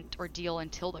agreement or deal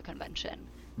until the convention,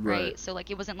 right? So, like,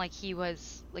 it wasn't like he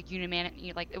was, like,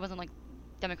 it wasn't like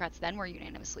Democrats then were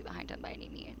unanimously behind him by any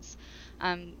means.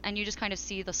 And you just kind of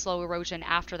see the slow erosion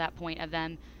after that point of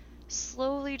them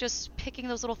slowly just picking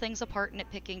those little things apart and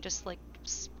nitpicking, just like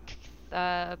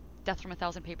death from a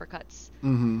thousand paper cuts.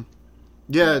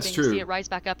 Yeah, it's Then true. you see it rise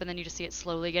back up, and then you just see it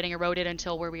slowly getting eroded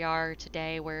until where we are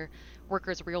today, where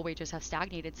workers' real wages have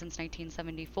stagnated since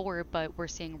 1974, but we're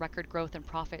seeing record growth and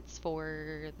profits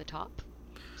for the top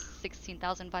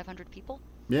 16,500 people.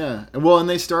 Yeah. Well, and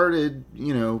they started,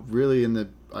 really in the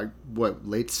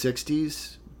late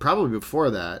 60s, probably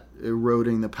before that,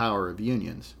 eroding the power of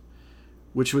unions,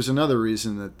 which was another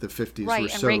reason that the 50s were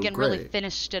Right, and so Reagan great. really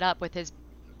finished it up with his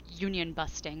union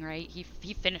busting, right?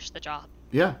 He finished the job.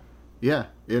 Yeah.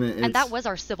 And that was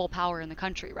our civil power in the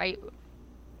country, right?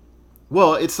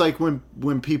 Well, it's like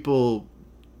when people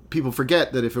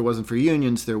forget that if it wasn't for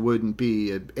unions, there wouldn't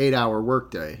be an 8-hour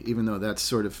workday, even though that's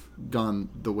sort of gone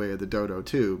the way of the dodo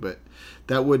too. But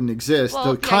that wouldn't exist.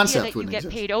 Well, the concept idea that you wouldn't get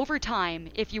exist. paid overtime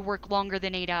if you work longer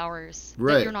than 8 hours.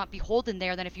 Right. That you're not beholden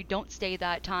there. Then if you don't stay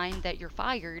that time, that you're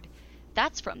fired.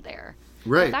 That's from there.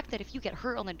 Right. The fact that if you get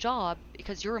hurt on the job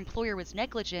because your employer was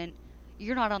negligent,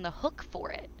 you're not on the hook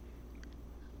for it.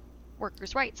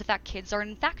 Workers' rights. The fact kids aren't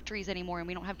in factories anymore and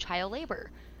we don't have child labor.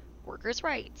 Workers'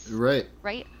 rights. Right.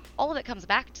 Right? All of it comes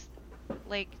back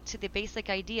to the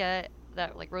basic idea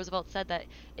that, like Roosevelt said, that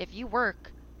if you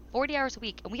work 40 hours a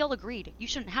week, and we all agreed you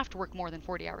shouldn't have to work more than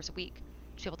 40 hours a week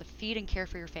to be able to feed and care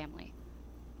for your family.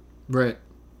 Right.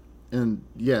 And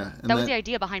yeah. And that was the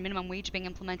idea behind minimum wage being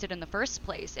implemented in the first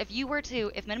place. If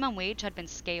minimum wage had been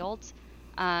scaled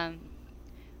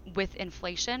with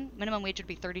inflation, minimum wage would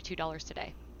be $32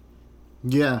 today.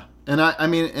 Yeah. And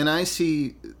I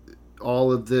see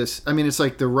all of this. I mean, it's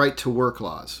like the right to work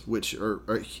laws, which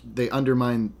they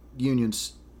undermine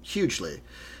unions hugely.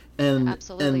 And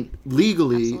Absolutely. And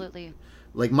legally, Absolutely.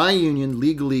 like my union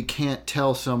legally can't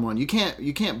tell someone you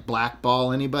can't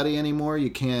blackball anybody anymore.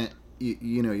 You can't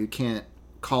you can't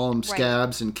call them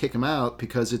scabs and kick them out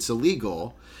because it's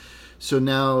illegal. So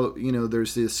now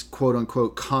there's this quote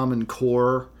unquote common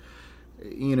core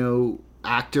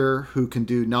actor who can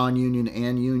do non-union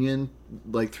and union,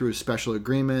 like through a special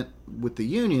agreement with the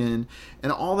union,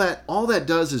 and all that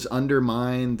does is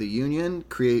undermine the union,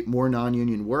 create more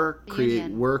non-union work,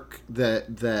 create work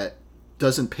that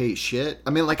doesn't pay shit.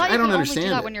 I mean, like, But I you don't can only do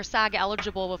understand that it. when you're SAG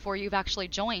eligible before you've actually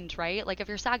joined, right? Like if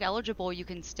you're SAG eligible, you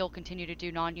can still continue to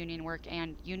do non-union work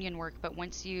and union work, but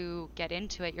once you get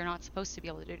into it, you're not supposed to be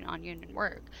able to do non-union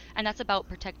work. And that's about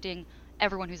protecting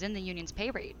everyone who's in the union's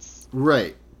pay rates.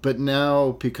 Right. But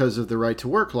now, because of the right to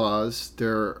work laws,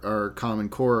 there are Common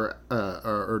Core,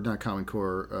 or not Common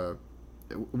Core,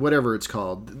 whatever it's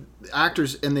called,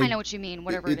 actors, and they. I know what you mean,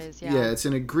 whatever it is, yeah. Yeah, it's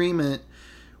an agreement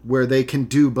where they can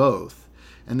do both,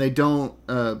 and they don't.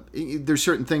 There's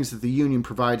certain things that the union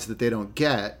provides that they don't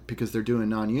get because they're doing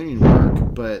non-union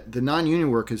work, but the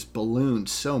non-union work has ballooned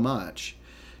so much.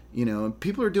 You know, and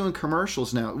people are doing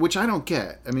commercials now, which I don't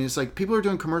get. I mean, it's like people are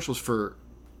doing commercials for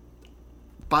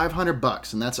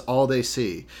 $500, and that's all they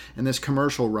see. And this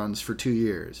commercial runs for 2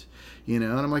 years, you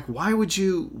know. And I'm like, why would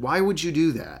you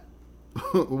do that?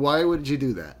 Why would you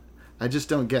do that? I just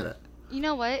don't get it. You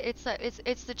know what? It's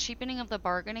the cheapening of the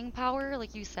bargaining power,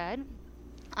 like you said.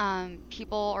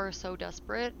 People are so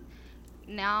desperate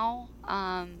now.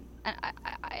 And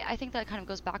I think that kind of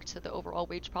goes back to the overall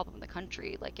wage problem in the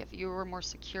country. Like, if you were more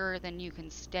secure, then you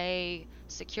can stay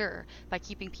secure. By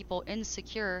keeping people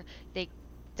insecure, they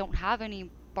don't have any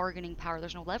bargaining power.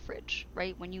 There's no leverage,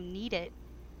 right? When you need it,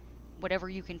 whatever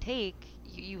you can take,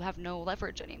 you have no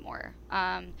leverage anymore.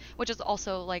 Which is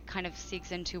also like kind of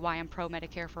seeks into why I'm pro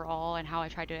Medicare for all and how I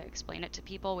try to explain it to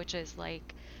people, which is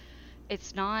like,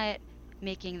 it's not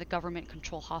making the government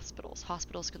control hospitals.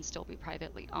 Hospitals can still be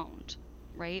privately owned,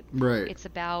 right? Right. It's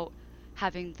about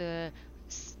having the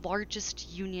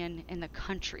largest union in the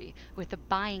country with the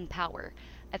buying power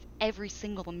of every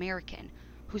single American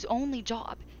whose only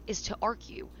job is to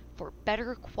argue for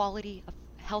better quality of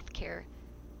healthcare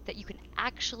that you can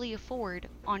actually afford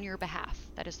on your behalf.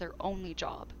 That is their only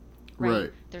job, right?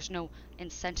 Right. There's no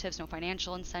incentives, no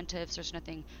financial incentives. There's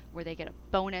nothing where they get a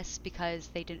bonus because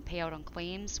they didn't pay out on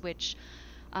claims, which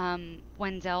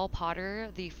Wendell Potter,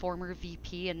 the former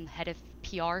VP and head of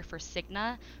PR for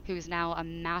Cigna, who is now a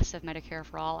massive Medicare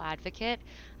for All advocate,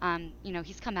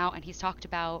 he's come out and he's talked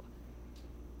about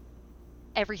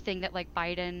everything that like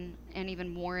Biden and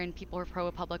even more and people who are pro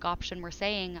a public option were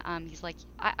saying. He's like,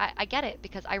 I get it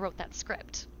because I wrote that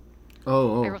script.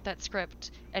 Oh. I wrote that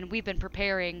script, and we've been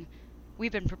preparing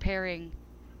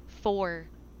for,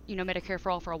 Medicare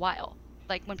for all for a while.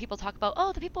 Like when people talk about,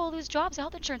 the people lose jobs in the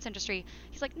health insurance industry,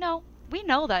 he's like, no, we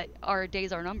know that our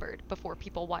days are numbered before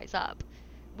people wise up.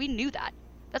 We knew that.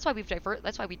 That's why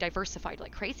we diversified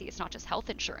like crazy. It's not just health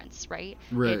insurance, right?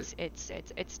 Right.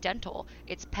 It's dental,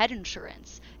 it's pet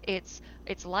insurance, it's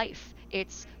life,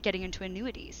 it's getting into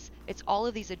annuities. It's all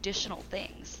of these additional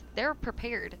things. They're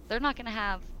prepared. They're not going to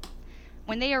have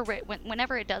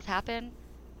whenever it does happen,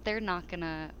 they're not going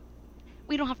to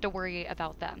we don't have to worry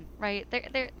about them, right?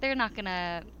 They're not going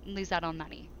to lose out on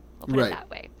money. We'll put Right. it that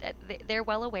way. They're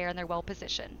well aware and they're well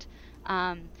positioned.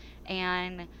 And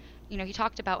he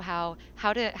talked about how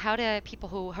do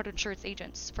insurance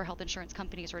agents for health insurance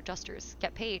companies or adjusters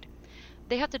get paid.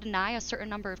 They have to deny a certain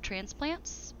number of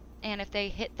transplants, and if they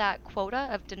hit that quota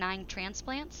of denying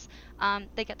transplants,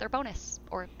 they get their bonus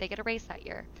or they get a raise that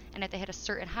year. And if they hit a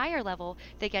certain higher level,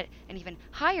 they get an even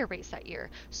higher raise that year.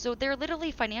 So they're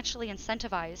literally financially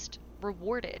incentivized,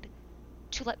 rewarded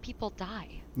to let people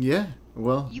die. Yeah.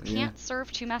 Well. You yeah. can't serve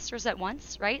two masters at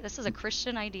once, right? This is a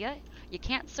Christian idea. You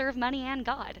can't serve money and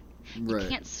God. You Right.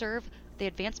 can't serve the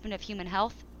advancement of human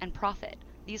health and profit.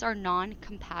 These are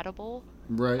non-compatible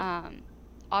Right.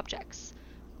 objects.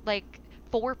 Like,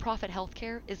 for-profit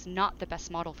healthcare is not the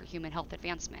best model for human health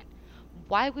advancement.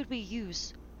 Why would we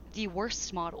use the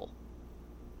worst model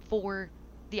for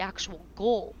the actual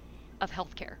goal of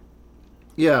healthcare?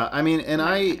 Yeah. I mean, and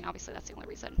I mean, obviously that's the only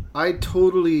reason. I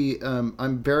totally,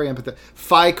 I'm very empathetic.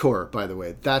 FICOR, by the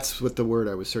way, that's what the word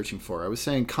I was searching for. I was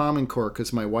saying Common Core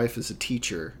because my wife is a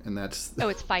teacher, and that's Oh,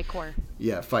 it's FICOR.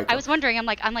 yeah, FICOR. I was wondering. I'm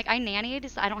like I nannied.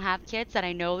 So I don't have kids, and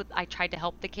I know I tried to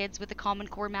help the kids with the Common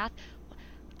Core math.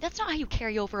 That's not how you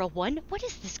carry over a 1. What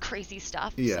is this crazy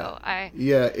stuff? Yeah. So I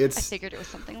It's figured it was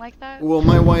something like that. well,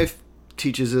 my wife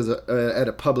teaches at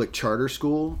a public charter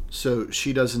school, so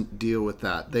she doesn't deal with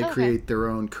that. They Okay. create their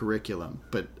own curriculum,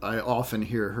 but I often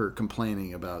hear her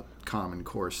complaining about Common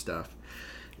Core stuff.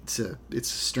 It's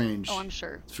strange. Oh, I'm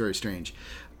sure. It's very strange.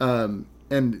 And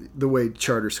the way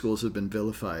charter schools have been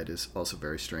vilified is also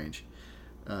very strange.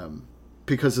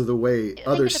 Because of the way I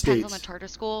other think it states. depends on the charter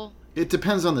school. It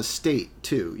depends on the state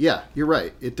too. Yeah, you're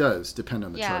right. It does depend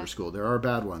on the Yeah. charter school. There are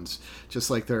bad ones, just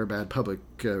like there are bad public,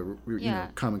 Yeah.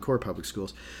 Common Core public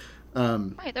schools.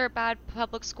 Right, there are bad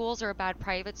public schools, there are bad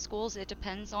private schools. It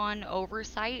depends on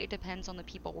oversight. It depends on the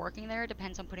people working there. It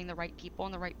depends on putting the right people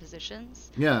in the right positions.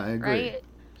 Yeah, I agree. Right?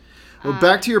 Well,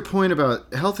 back to your point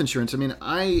about health insurance. I mean,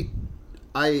 I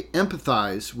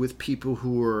empathize with people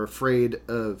who are afraid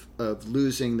of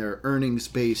losing their earnings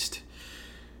based,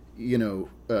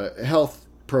 health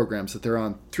programs that they're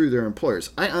on through their employers.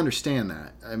 I understand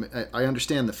that. I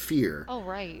understand the fear. Oh,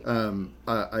 right.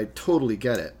 I totally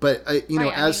get it. But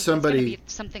as somebody, it's going to be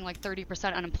something like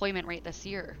 30% unemployment rate this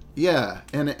year. Yeah,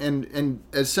 and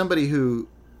as somebody who,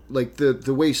 like,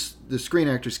 the way the Screen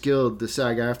Actors Guild, the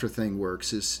SAG-AFTRA thing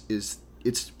works is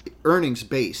it's earnings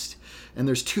based, and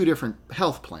there's two different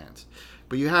health plans,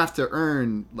 but you have to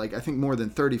earn, like, I think more than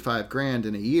 35 grand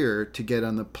in a year to get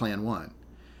on the plan one,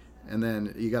 and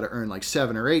then you got to earn like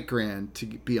 7 or 8 grand to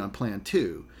be on plan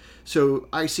two. So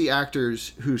I see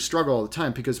actors who struggle all the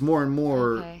time because more and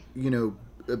more, Okay.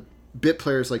 bit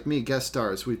players like me, guest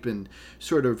stars, we've been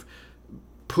sort of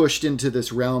pushed into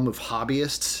this realm of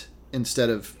hobbyists instead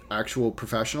of actual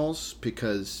professionals,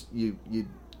 because you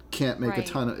can't make a Right.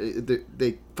 ton of,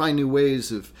 they find new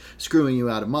ways of screwing you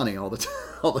out of money all the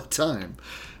all the time.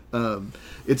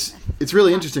 It's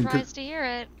really Not interesting 'cause surprised to hear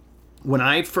it. when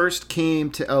I first came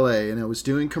to LA and I was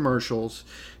doing commercials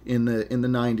in the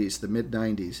 90s, the mid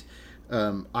 90s,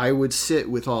 I would sit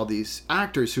with all these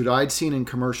actors who I'd seen in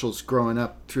commercials growing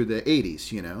up through the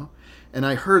 80s, and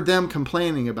I heard them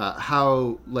complaining about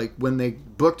how, like, when they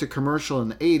booked a commercial in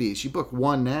the 80s, you book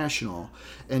one national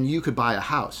and you could buy a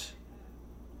house.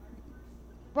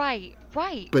 Right.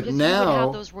 But Because you would now-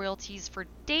 have those royalties for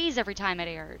days every time it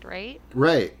aired, right?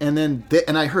 Right. And then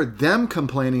and I heard them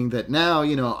complaining that now,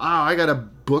 I got to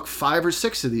book 5 or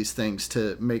 6 of these things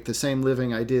to make the same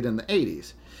living I did in the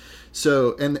 80s.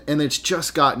 So, and it's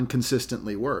just gotten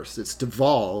consistently worse. It's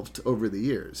devolved over the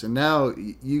years. And now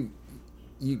you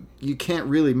can't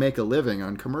really make a living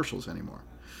on commercials anymore.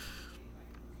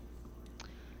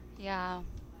 Yeah,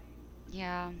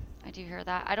 I do hear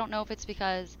that. I don't know if it's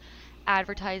because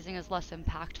advertising is less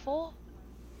impactful,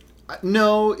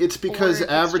 No, it's or because if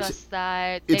it's average. just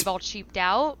that it's- they've all cheaped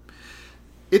out.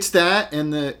 It's that,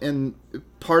 and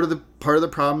part of the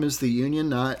problem is the union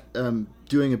not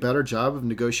doing a better job of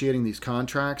negotiating these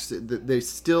contracts. They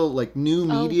still, like, new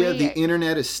Oh, media. The wait.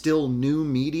 internet is still new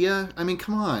media. I mean,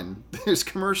 come on. There's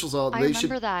commercials all. I They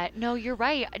remember should. that. No, you're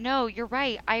right. No, you're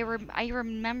right. I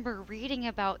remember reading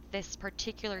about this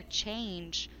particular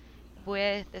change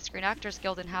with the Screen Actors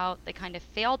Guild and how they kind of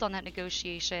failed on that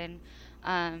negotiation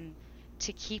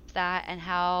to keep that, and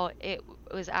how it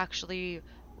was actually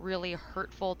really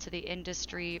hurtful to the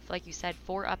industry, like you said,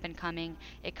 for up and coming.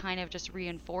 It kind of just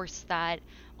reinforced that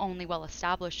only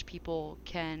well-established people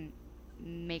can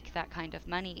make that kind of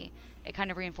money. It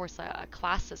kind of reinforced a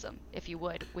classism, if you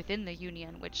would, within the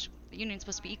union, which the union's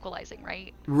supposed to be equalizing,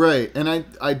 right? Right, and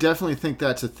I definitely think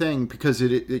that's a thing, because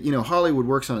it Hollywood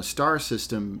works on a star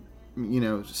system,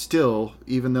 still,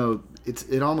 even though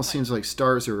it almost seems like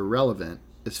stars are irrelevant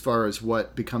as far as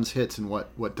what becomes hits and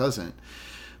what doesn't.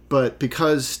 But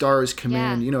because stars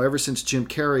command, Yeah. ever since Jim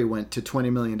Carrey went to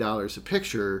 $20 million a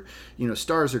picture,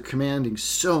 stars are commanding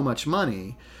so much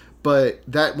money, but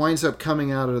that winds up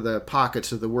coming out of the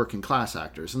pockets of the working class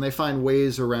actors. And they find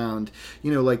ways around,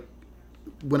 like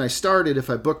when I started, if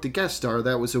I booked a guest star,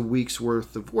 that was a week's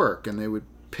worth of work and they would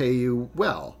pay you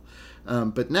well.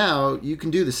 But now you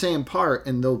can do the same part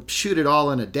and they'll shoot it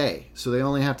all in a day. So they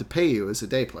only have to pay you as a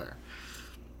day player.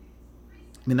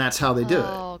 I mean, that's how they do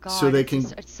Oh it. God, So they can.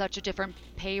 it's such a different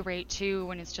pay rate too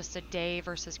when it's just a day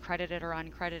versus credited or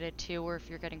uncredited too, or if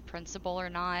you're getting principal or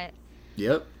not.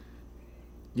 Yep.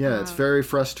 Yeah, it's Um, very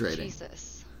frustrating.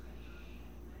 Jesus.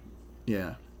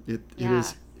 Yeah, it Yeah.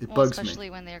 is. It Well, bugs especially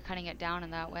me. when they're cutting it down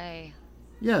in that way.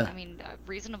 Yeah. I mean,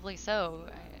 reasonably so,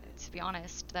 to be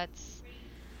honest. That's,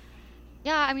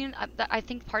 yeah, I mean, I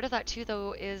think part of that too,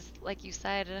 though, is, like you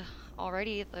said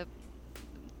already,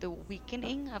 the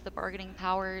weakening of the bargaining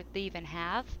power they even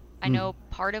have. I know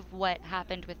part of what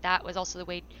happened with that was also the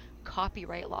way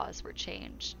copyright laws were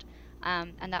changed.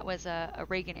 And that was a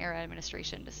Reagan era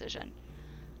administration decision.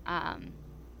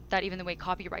 That even the way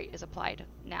copyright is applied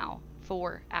now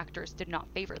for actors did not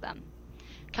favor them.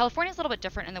 California is a little bit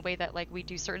different in the way that, like, we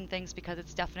do certain things, because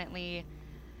it's definitely,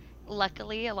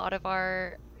 luckily, a lot of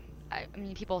our, I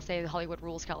mean, people say Hollywood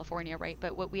rules California, right?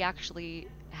 But what we actually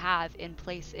have in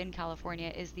place in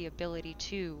California is the ability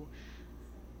to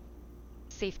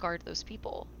safeguard those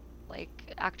people,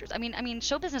 like actors. I mean,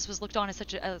 show business was looked on as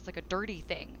like a dirty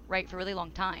thing, right, for a really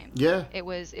long time. Yeah. It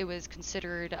was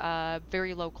considered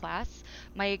very low class.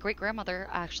 My great grandmother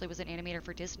actually was an animator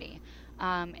for Disney,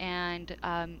 and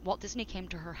Walt Disney came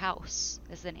to her house,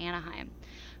 this is in Anaheim,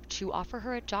 to offer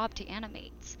her a job to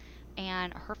animate.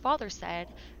 And her father said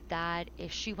that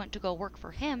if she went to go work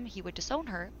for him, he would disown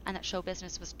her, and that show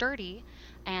business was dirty,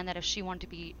 and that if she wanted to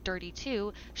be dirty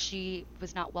too, she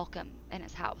was not welcome in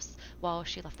his house. Well,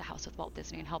 she left the house with Walt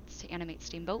Disney and helped to animate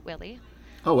Steamboat Willie.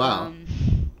 Oh, wow.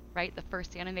 Right, the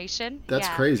first animation. That's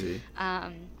crazy.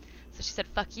 So she said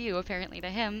 "fuck you" apparently to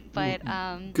him, but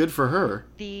Good for her.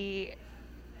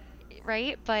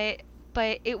 Right,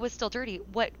 but it was still dirty.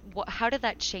 What how did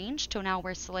that change to now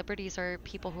where celebrities are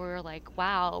people who are like,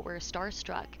 wow, we're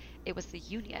starstruck? It was the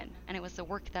union, and it was the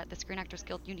work that the Screen Actors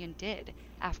Guild union did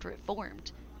after it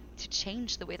formed to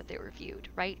change the way that they were viewed,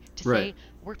 right? To say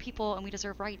we're people and we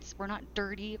deserve rights. We're not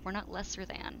dirty. We're not lesser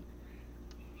than.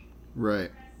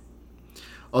 Right.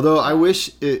 Although I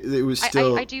wish it was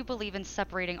still... I do believe in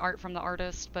separating art from the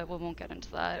artist, but we won't get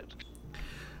into that.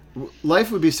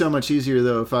 Life would be so much easier,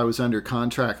 though, if I was under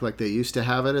contract like they used to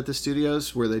have it at the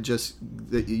studios, where that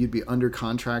you'd be under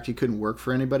contract, you couldn't work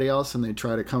for anybody else, and they'd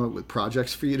try to come up with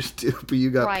projects for you to do, but you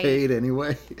got paid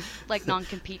anyway. Like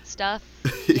non-compete stuff.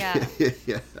 Yeah.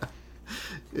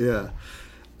 Yeah.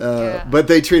 But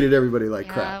they treated everybody like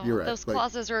crap. You're right. Those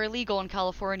clauses are illegal in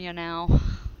California now.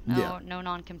 No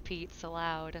non-competes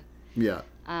allowed. Yeah.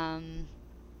 Because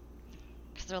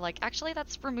they're like, actually,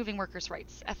 that's removing workers'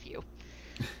 rights. F you.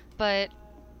 But,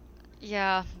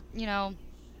 yeah,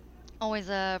 always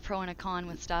a pro and a con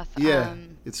with stuff. Yeah,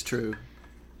 it's true.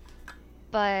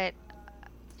 But,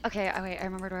 okay, I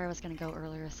remembered where I was going to go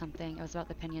earlier with something. It was about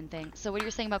the opinion thing. So what you're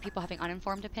saying about people having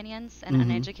uninformed opinions and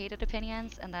uneducated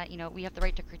opinions, and that, we have the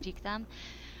right to critique them.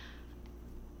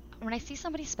 When I see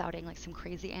somebody spouting like some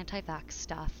crazy anti-vax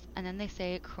stuff, and then they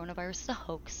say coronavirus is a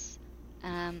hoax,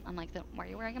 I'm like, why are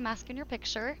you wearing a mask in your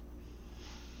picture?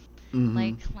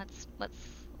 Like,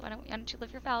 why don't you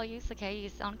live your values? Okay, you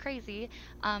sound crazy.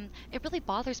 It really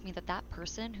bothers me that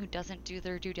person who doesn't do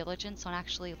their due diligence on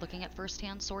actually looking at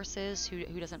firsthand sources,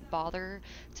 who doesn't bother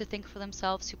to think for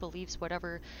themselves, who believes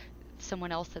whatever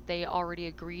someone else that they already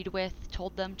agreed with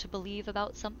told them to believe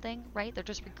about something, right? They're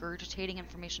just regurgitating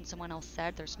information someone else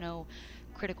said. There's no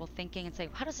critical thinking and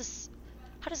saying, how does this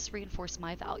reinforce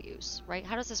my values, right?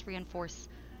 How does this reinforce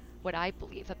what I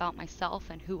believe about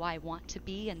myself and who I want to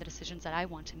be and the decisions that I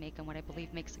want to make and what I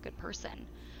believe makes a good person,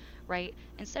 right?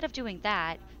 Instead of doing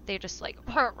that, they just like,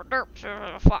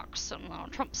 Fox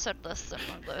and Trump said this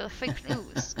and the fake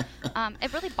news.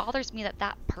 It really bothers me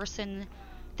that person,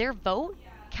 their vote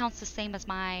counts the same as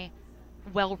my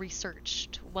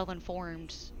well-researched,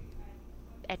 well-informed,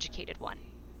 educated one.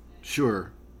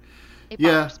 Sure.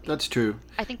 Yeah, that's true.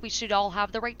 I think we should all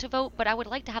have the right to vote, but I would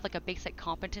like to have like a basic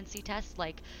competency test,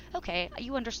 like, okay,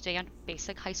 you understand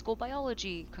basic high school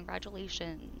biology,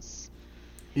 congratulations.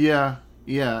 Yeah,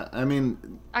 I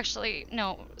mean... Actually,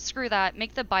 no, screw that.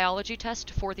 Make the biology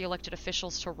test for the elected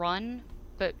officials to run,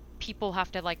 but people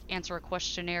have to like answer a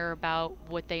questionnaire about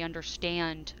what they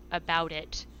understand about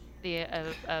it,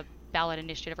 a ballot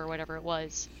initiative or whatever it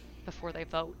was, before they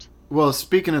vote. Well,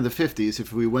 speaking of the 50s,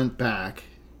 if we went back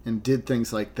and did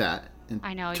things like that and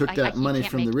took that money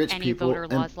from the rich people, voter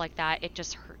laws like that, it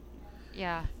just hurt.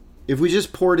 Yeah. If we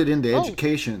just poured it into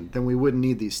education, then we wouldn't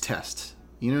need these tests.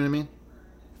 You know what I mean?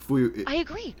 I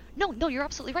agree. No, you're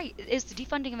absolutely right. It's the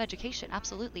defunding of education.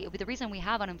 Absolutely. It would be the reason we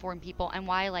have uninformed people, and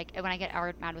why, like, when I get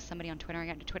mad with somebody on Twitter and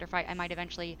get into a Twitter fight,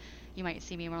 you might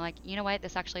see me and we're like, you know what,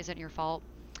 this actually isn't your fault.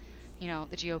 The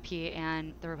GOP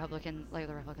and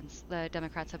the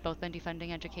Democrats have both been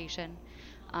defunding education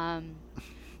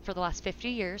for the last 50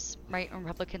 years, right? And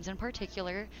Republicans in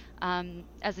particular,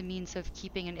 as a means of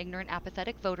keeping an ignorant,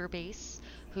 apathetic voter base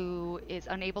who is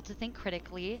unable to think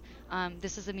critically.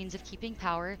 This is a means of keeping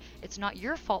power. It's not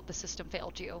your fault the system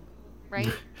failed you,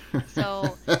 right?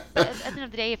 So at the end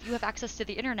of the day, if you have access to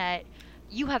the internet,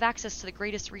 you have access to the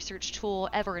greatest research tool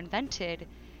ever invented.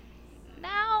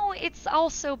 Now it's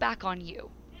also back on you.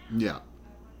 Yeah.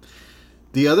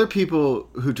 The other people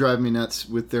who drive me nuts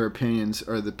with their opinions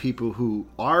are the people who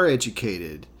are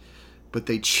educated, but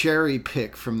they cherry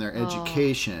pick from their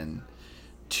education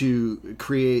to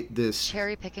create this...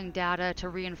 Cherry picking data to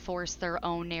reinforce their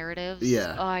own narratives.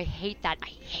 Yeah. Oh, I hate that. I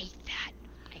hate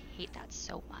that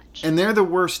so much. And they're the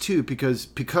worst too, because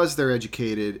they're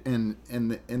educated and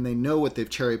they know what they've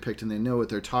cherry picked and they know what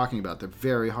they're talking about. They're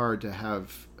very hard to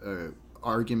have an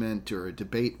argument or a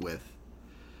debate with.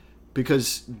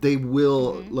 Because they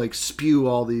will like spew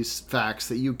all these facts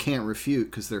that you can't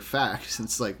refute because they're facts.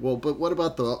 It's like, well, but what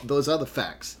about those other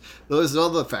facts? Those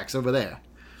other facts over there,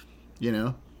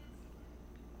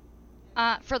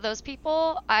 For those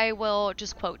people, I will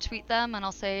just quote tweet them and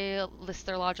I'll say list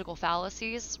their logical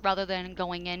fallacies rather than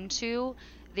going into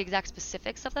the exact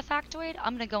specifics of the factoid.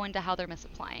 I'm going to go into how they're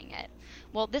misapplying it.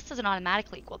 Well, this doesn't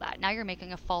automatically equal that. Now you're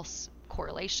making a false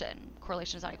correlation.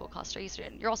 Correlation is not equal to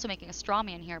causation. You're also making a straw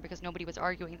man here because nobody was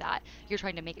arguing that. You're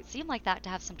trying to make it seem like that to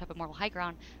have some type of moral high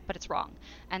ground, but it's wrong.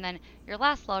 And then your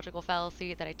last logical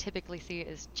fallacy that I typically see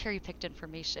is cherry-picked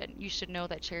information. You should know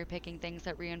that cherry-picking things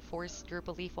that reinforce your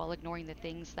belief while ignoring the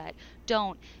things that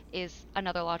don't is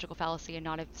another logical fallacy and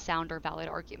not a sound or valid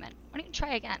argument. Why don't you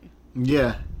try again?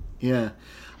 Yeah.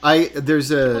 There's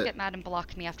People a get mad and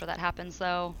block me after that happens,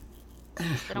 though.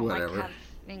 They don't whatever. like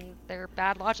having their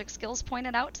bad logic skills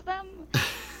pointed out to them.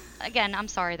 Again, I'm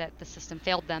sorry that the system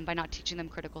failed them by not teaching them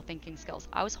critical thinking skills.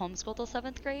 I was homeschooled till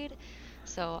 7th grade,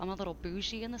 so I'm a little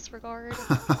bougie in this regard.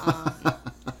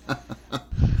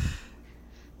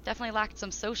 Definitely lacked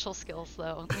some social skills,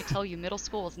 though. Let me tell you, middle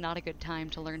school is not a good time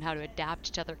to learn how to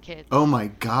adapt to other kids. Oh my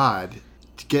God,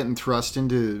 getting thrust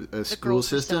into a school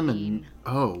girls were so system mean.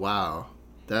 oh wow,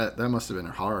 that must have been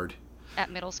hard. At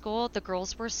middle school, the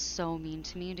girls were so mean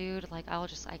to me, dude. Like, I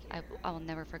will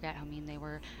never forget how mean they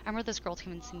were. I remember this girl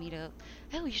came in to me to,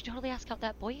 oh, you should totally ask out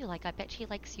that boy you like. I bet he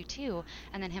likes you too.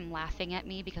 And then him laughing at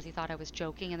me because he thought I was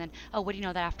joking. And then, oh, what do you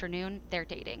know, that afternoon, they're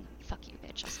dating. Fuck you,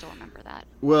 bitch. I still remember that.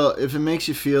 Well, if it makes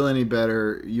you feel any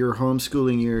better, your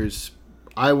homeschooling years,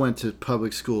 I went to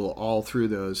public school all through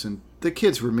those, and the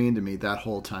kids were mean to me that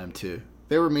whole time too.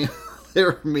 They were mean. They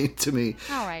were mean to me.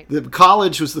 All right. The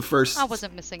college was the first I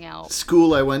wasn't missing out.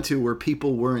 school I went to where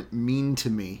people weren't mean to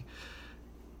me.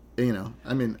 You know,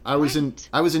 I mean, I was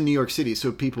in New York City,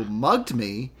 so people mugged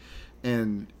me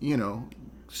and, you know,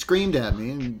 screamed at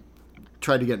me and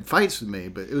tried to get in fights with me,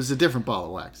 but it was a different ball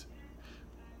of wax.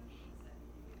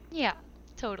 Yeah,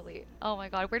 totally. Oh my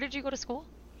God. Where did you go to school?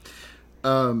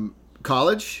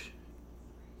 College?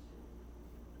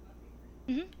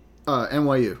 Mm-hmm.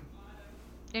 NYU.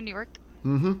 In New York?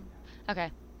 Mm-hmm.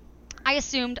 Okay. I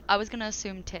was going to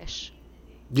assume Tisch.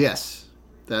 Yes.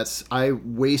 I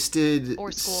wasted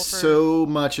Or school for- so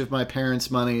much of my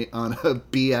parents' money on a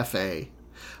BFA,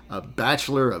 a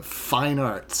Bachelor of Fine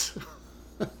Arts.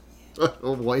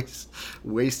 A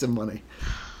waste of money.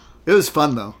 It was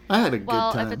fun, though. I had a good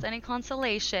time. Well, if it's any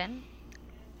consolation,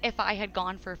 if I had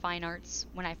gone for fine arts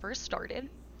when I first started,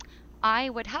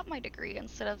 I would have my degree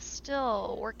instead of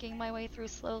still working my way through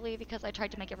slowly because I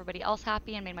tried to make everybody else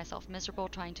happy and made myself miserable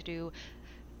trying to do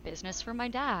business for my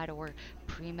dad or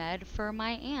pre-med for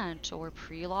my aunt or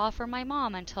pre-law for my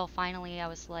mom until finally I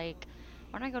was like,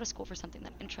 why don't I go to school for something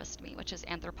that interests me, which is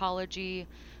anthropology,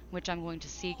 which I'm going to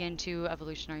seek into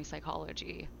evolutionary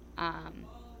psychology.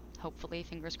 Hopefully,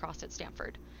 fingers crossed, at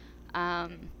Stanford.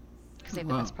 Because they have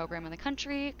the best program in the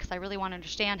country, because I really want to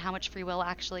understand how much free will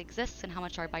actually exists and how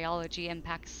much our biology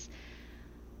impacts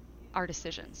our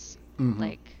decisions. Mm-hmm.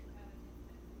 Like,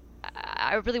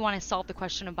 I really want to solve the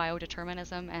question of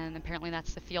biodeterminism, and apparently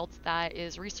that's the field that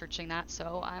is researching that,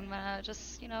 so I'm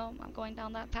just, I'm going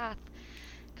down that path,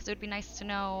 because it would be nice to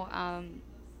know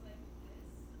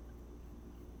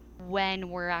when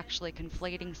we're actually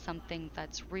conflating something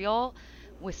that's real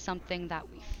with something that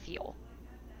we feel.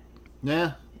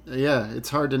 Yeah,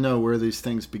 it's hard to know where these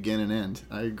things begin and end.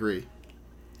 I agree.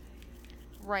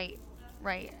 Right.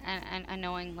 And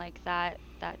knowing like that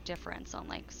difference on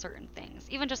like certain things,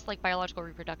 even just like biological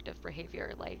reproductive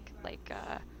behavior,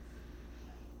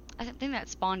 I think that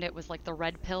spawned it was like the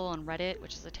red pill on Reddit,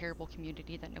 which is a terrible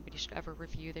community that nobody should ever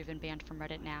review. They've been banned from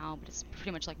Reddit now, but it's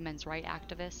pretty much like men's right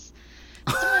activists.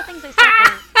 But some of the things they said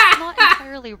were not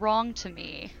entirely wrong to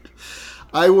me.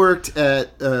 I worked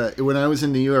at, when I was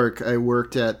in New York, I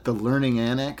worked at the Learning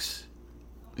Annex.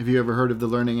 Have you ever heard of the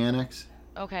Learning Annex?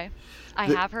 Okay. I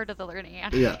have heard of the Learning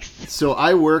Annex. Yeah. So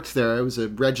I worked there. I was a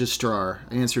registrar.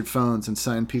 I answered phones and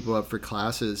signed people up for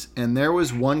classes. And there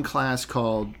was one class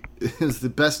called, it was the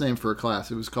best name for a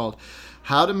class. It was called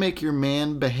How to Make Your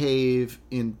Man Behave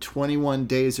in 21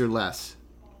 Days or Less.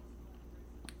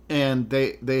 And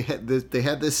they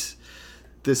had this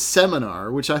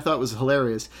seminar, which I thought was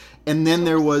hilarious. And then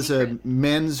there was a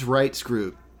men's rights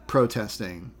group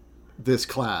protesting this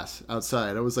class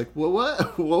outside. I was like, well,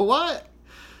 what? Well, what?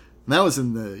 And that was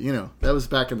that was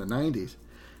back in the 90s.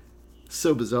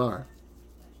 So bizarre.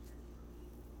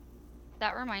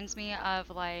 That reminds me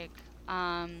of like,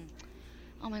 oh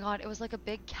my God, it was like a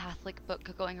big Catholic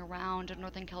book going around in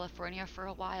Northern California for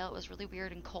a while. It was really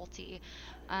weird and culty.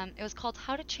 It was called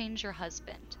How to Change Your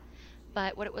Husband.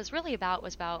 But what it was really about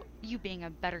was about you being a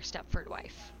better Stepford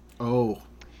wife. Oh.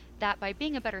 That by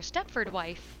being a better Stepford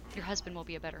wife, your husband will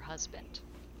be a better husband,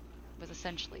 was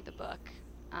essentially the book.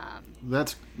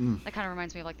 That kind of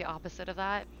reminds me of like the opposite of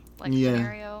that Yeah.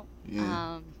 scenario.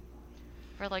 Yeah.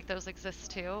 Where like those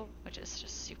exist too, which is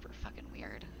just super fucking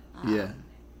weird.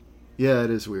 Yeah,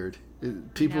 it is weird.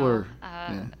 People are...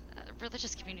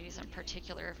 religious communities in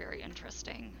particular are very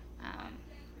interesting. Um,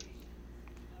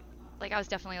 like I was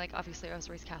definitely like obviously I was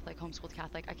raised Catholic, homeschooled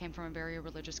Catholic. I came from a very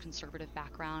religious conservative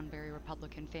background, very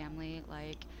Republican family.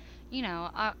 Like,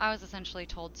 I was essentially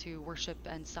told to worship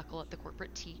and suckle at the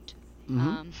corporate teat. Mm-hmm.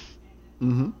 Um,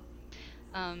 Mm-hmm.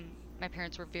 um, my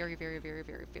parents were very, very, very,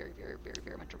 very, very, very, very,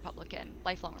 very much Republican,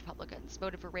 lifelong Republicans.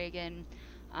 Voted for Reagan,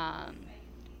 um,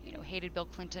 hated Bill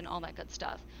Clinton, all that good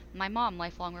stuff. My mom,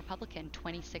 lifelong Republican,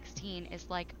 2016, is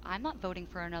like, I'm not voting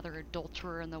for another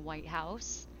adulterer in the White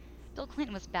House. Bill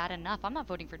Clinton was bad enough. I'm not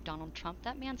voting for Donald Trump.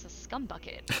 That man's a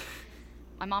scumbucket.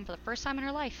 My mom, for the first time in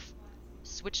her life,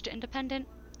 switched to independent,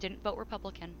 didn't vote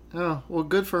Republican. Oh, well,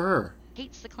 good for her.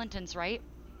 Hates the Clintons, right?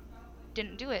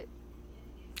 Didn't do it.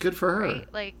 Good for her.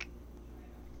 Right? Like,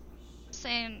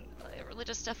 saying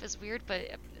religious stuff is weird, but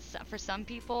for some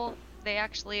people, they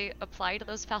actually applied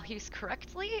those values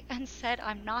correctly and said,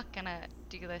 I'm not gonna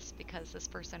do this because this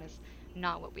person is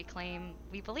not what we claim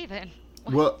we believe in.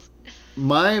 Well,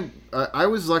 I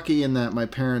was lucky in that my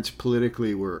parents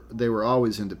politically were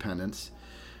always independents.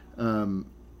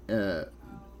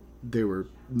 They were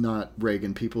not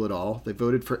Reagan people at all. They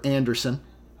voted for Anderson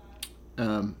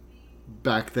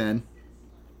back then.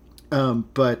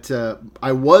 But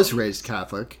I was raised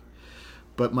Catholic.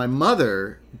 But my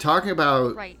mother, talking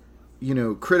about Right.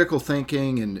 Critical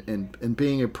thinking and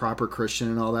being a proper Christian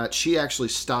and all that, she actually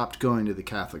stopped going to the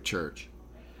Catholic Church,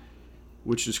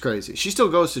 which is crazy. She still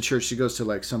goes to church. She goes to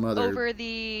like some other Over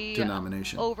the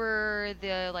denomination. Over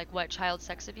the like what child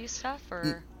sex abuse stuff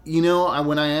or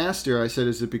When I asked her, I said,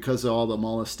 "Is it because of all the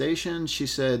molestation?" She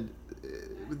said,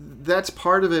 "That's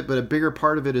part of it, but a bigger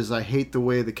part of it is I hate the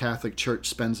way the Catholic Church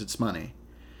spends its money.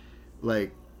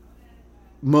 Like,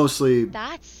 mostly."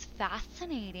 That's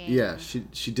fascinating. Yeah,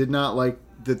 she did not like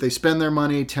that they spend their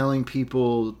money telling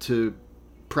people to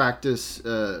practice,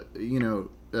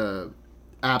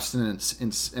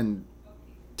 abstinence and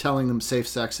telling them safe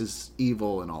sex is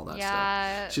evil and all that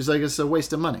stuff. She's like, it's a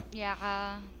waste of money.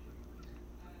 Yeah.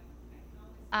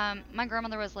 My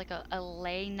grandmother was like a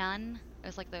lay nun. It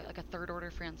was like a third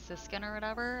order Franciscan or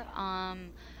whatever.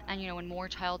 And when more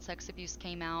child sex abuse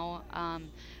came out,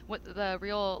 what the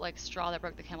real like straw that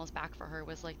broke the camel's back for her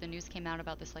was like the news came out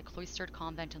about this like cloistered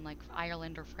convent in like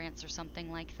Ireland or France or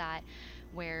something like that,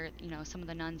 where some of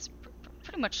the nuns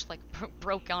pretty much like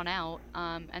broke on out,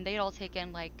 and they'd all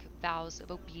taken like vows of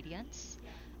obedience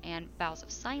and vows of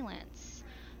silence.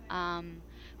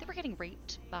 They were getting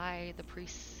raped by the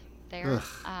priests there,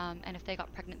 and if they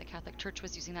got pregnant, the Catholic Church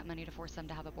was using that money to force them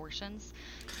to have abortions.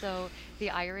 So the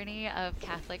irony of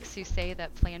Catholics who say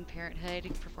that Planned Parenthood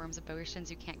performs abortions,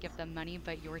 you can't give them money,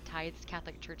 but your tithes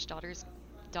Catholic Church dollars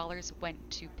went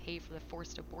to pay for the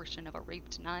forced abortion of a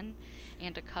raped nun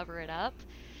and to cover it up.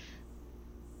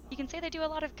 You can say they do a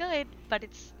lot of good, but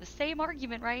it's the same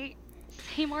argument, right?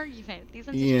 Same argument. These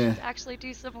institutions actually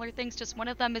do similar things, just one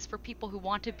of them is for people who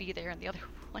want to be there and the other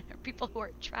one are people who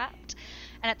are trapped.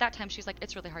 And at that time she's like,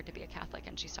 it's really hard to be a Catholic,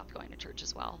 and she stopped going to church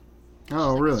as well.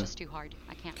 Oh, like, really? It's just too hard.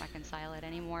 I can't reconcile it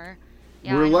anymore.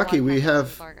 Yeah, we're I know lucky a lot of we friends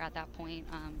have who are at that point.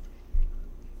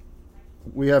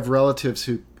 We have relatives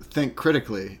who think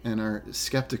critically and are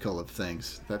skeptical of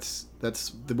things. That's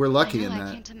we're lucky in that.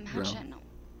 I can't imagine. realm.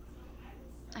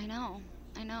 I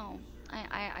know.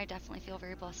 I definitely feel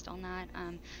very blessed on that.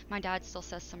 My dad still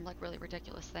says some like really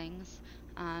ridiculous things.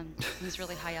 He's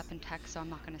really high up in tech, so I'm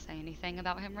not going to say anything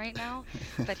about him right now.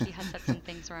 But he has said some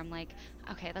things where I'm like,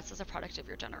 okay, this is a product of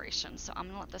your generation, so I'm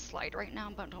going to let this slide right now,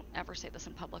 but don't ever say this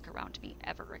in public around me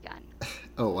ever again.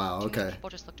 Oh, wow, Too many okay. people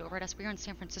just looked over at us. We're in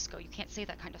San Francisco. You can't say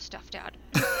that kind of stuff, Dad.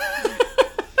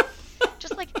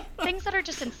 Just like things that are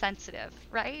just insensitive,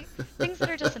 right? Things that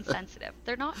are just insensitive.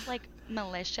 They're not like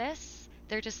malicious.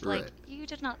 They're just like, Right. you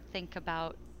did not think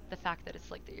about the fact that it's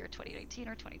like the year 2019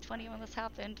 or 2020 when this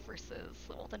happened versus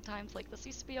olden times. Like, this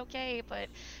used to be okay, but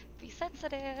be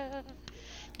sensitive.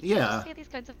 You Yeah. can't say these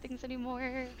kinds of things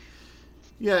anymore.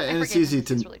 Yeah, I and it's forgive him easy 'cause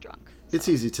he's to really drunk. it's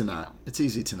so, easy to you not. know. It's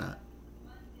easy to not.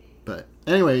 But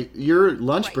anyway, your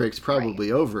lunch Right, break's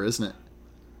probably over, isn't it?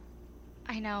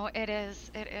 I know, it is.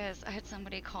 It is. I had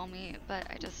somebody call me, but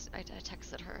I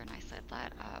texted her and I said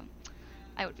that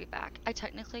I would be back. I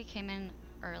technically came in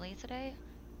early today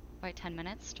by 10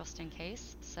 minutes just in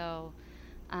case. So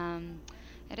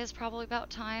it is probably about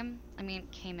time. I mean,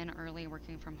 came in early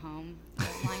working from home. The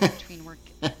line between work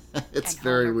It's and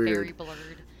very home are weird. very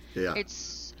blurred. Yeah.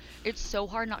 It's so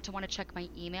hard not to want to check my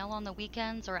email on the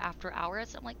weekends or after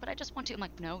hours. I'm like, but I just want to. I'm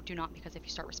like, no, do not, because if you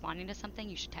start responding to something,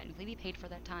 you should technically be paid for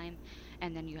that time,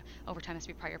 and then overtime has to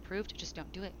be prior approved. Just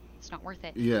don't do it. It's not worth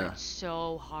it. Yeah. It's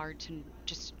so hard to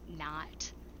just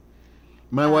not.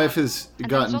 My wife has And then there's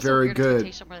gotten also a very weird good.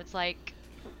 expectation where it's like,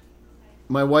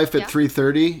 My wife at Yeah?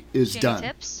 3:30 is She any done.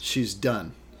 tips? She's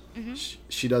done. Mm-hmm.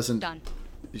 She doesn't. Done.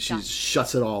 She Done.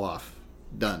 shuts it all off.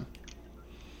 Done.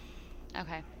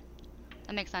 Okay.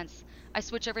 That makes sense. I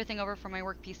switch everything over from my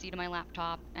work PC to my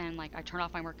laptop, and like I turn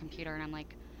off my work computer, and I'm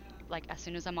like as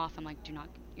soon as I'm off, I'm like, do not,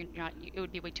 you're not. It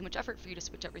would be way too much effort for you to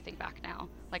switch everything back now,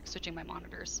 like switching my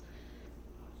monitors.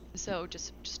 So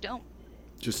just don't.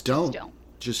 Just don't. don't.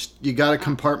 Just you got to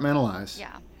compartmentalize.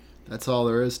 Yeah. That's all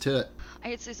there is to it.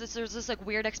 There's this like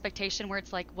weird expectation where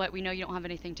it's like, what, we know you don't have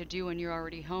anything to do and you're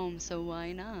already home, so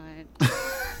why not?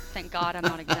 Thank God I'm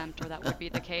not exempt, or that would be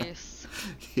the case.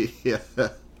 Yeah.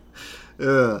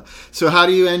 So how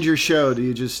do you end your show? Do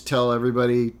you just tell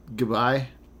everybody goodbye?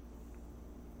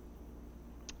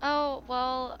 Oh,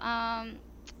 well,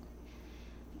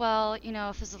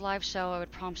 if this is a live show, I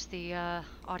would prompt the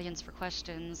audience for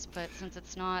questions, but since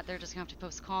it's not, they're just gonna have to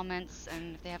post comments,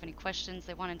 and if they have any questions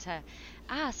they wanted to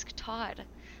ask Todd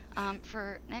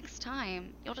for next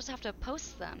time, you'll just have to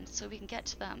post them so we can get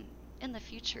to them in the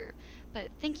future. But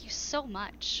thank you so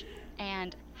much,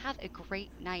 and have a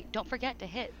great night. Don't forget to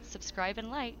hit subscribe and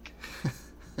like.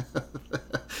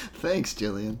 Thanks,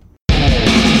 Jillian.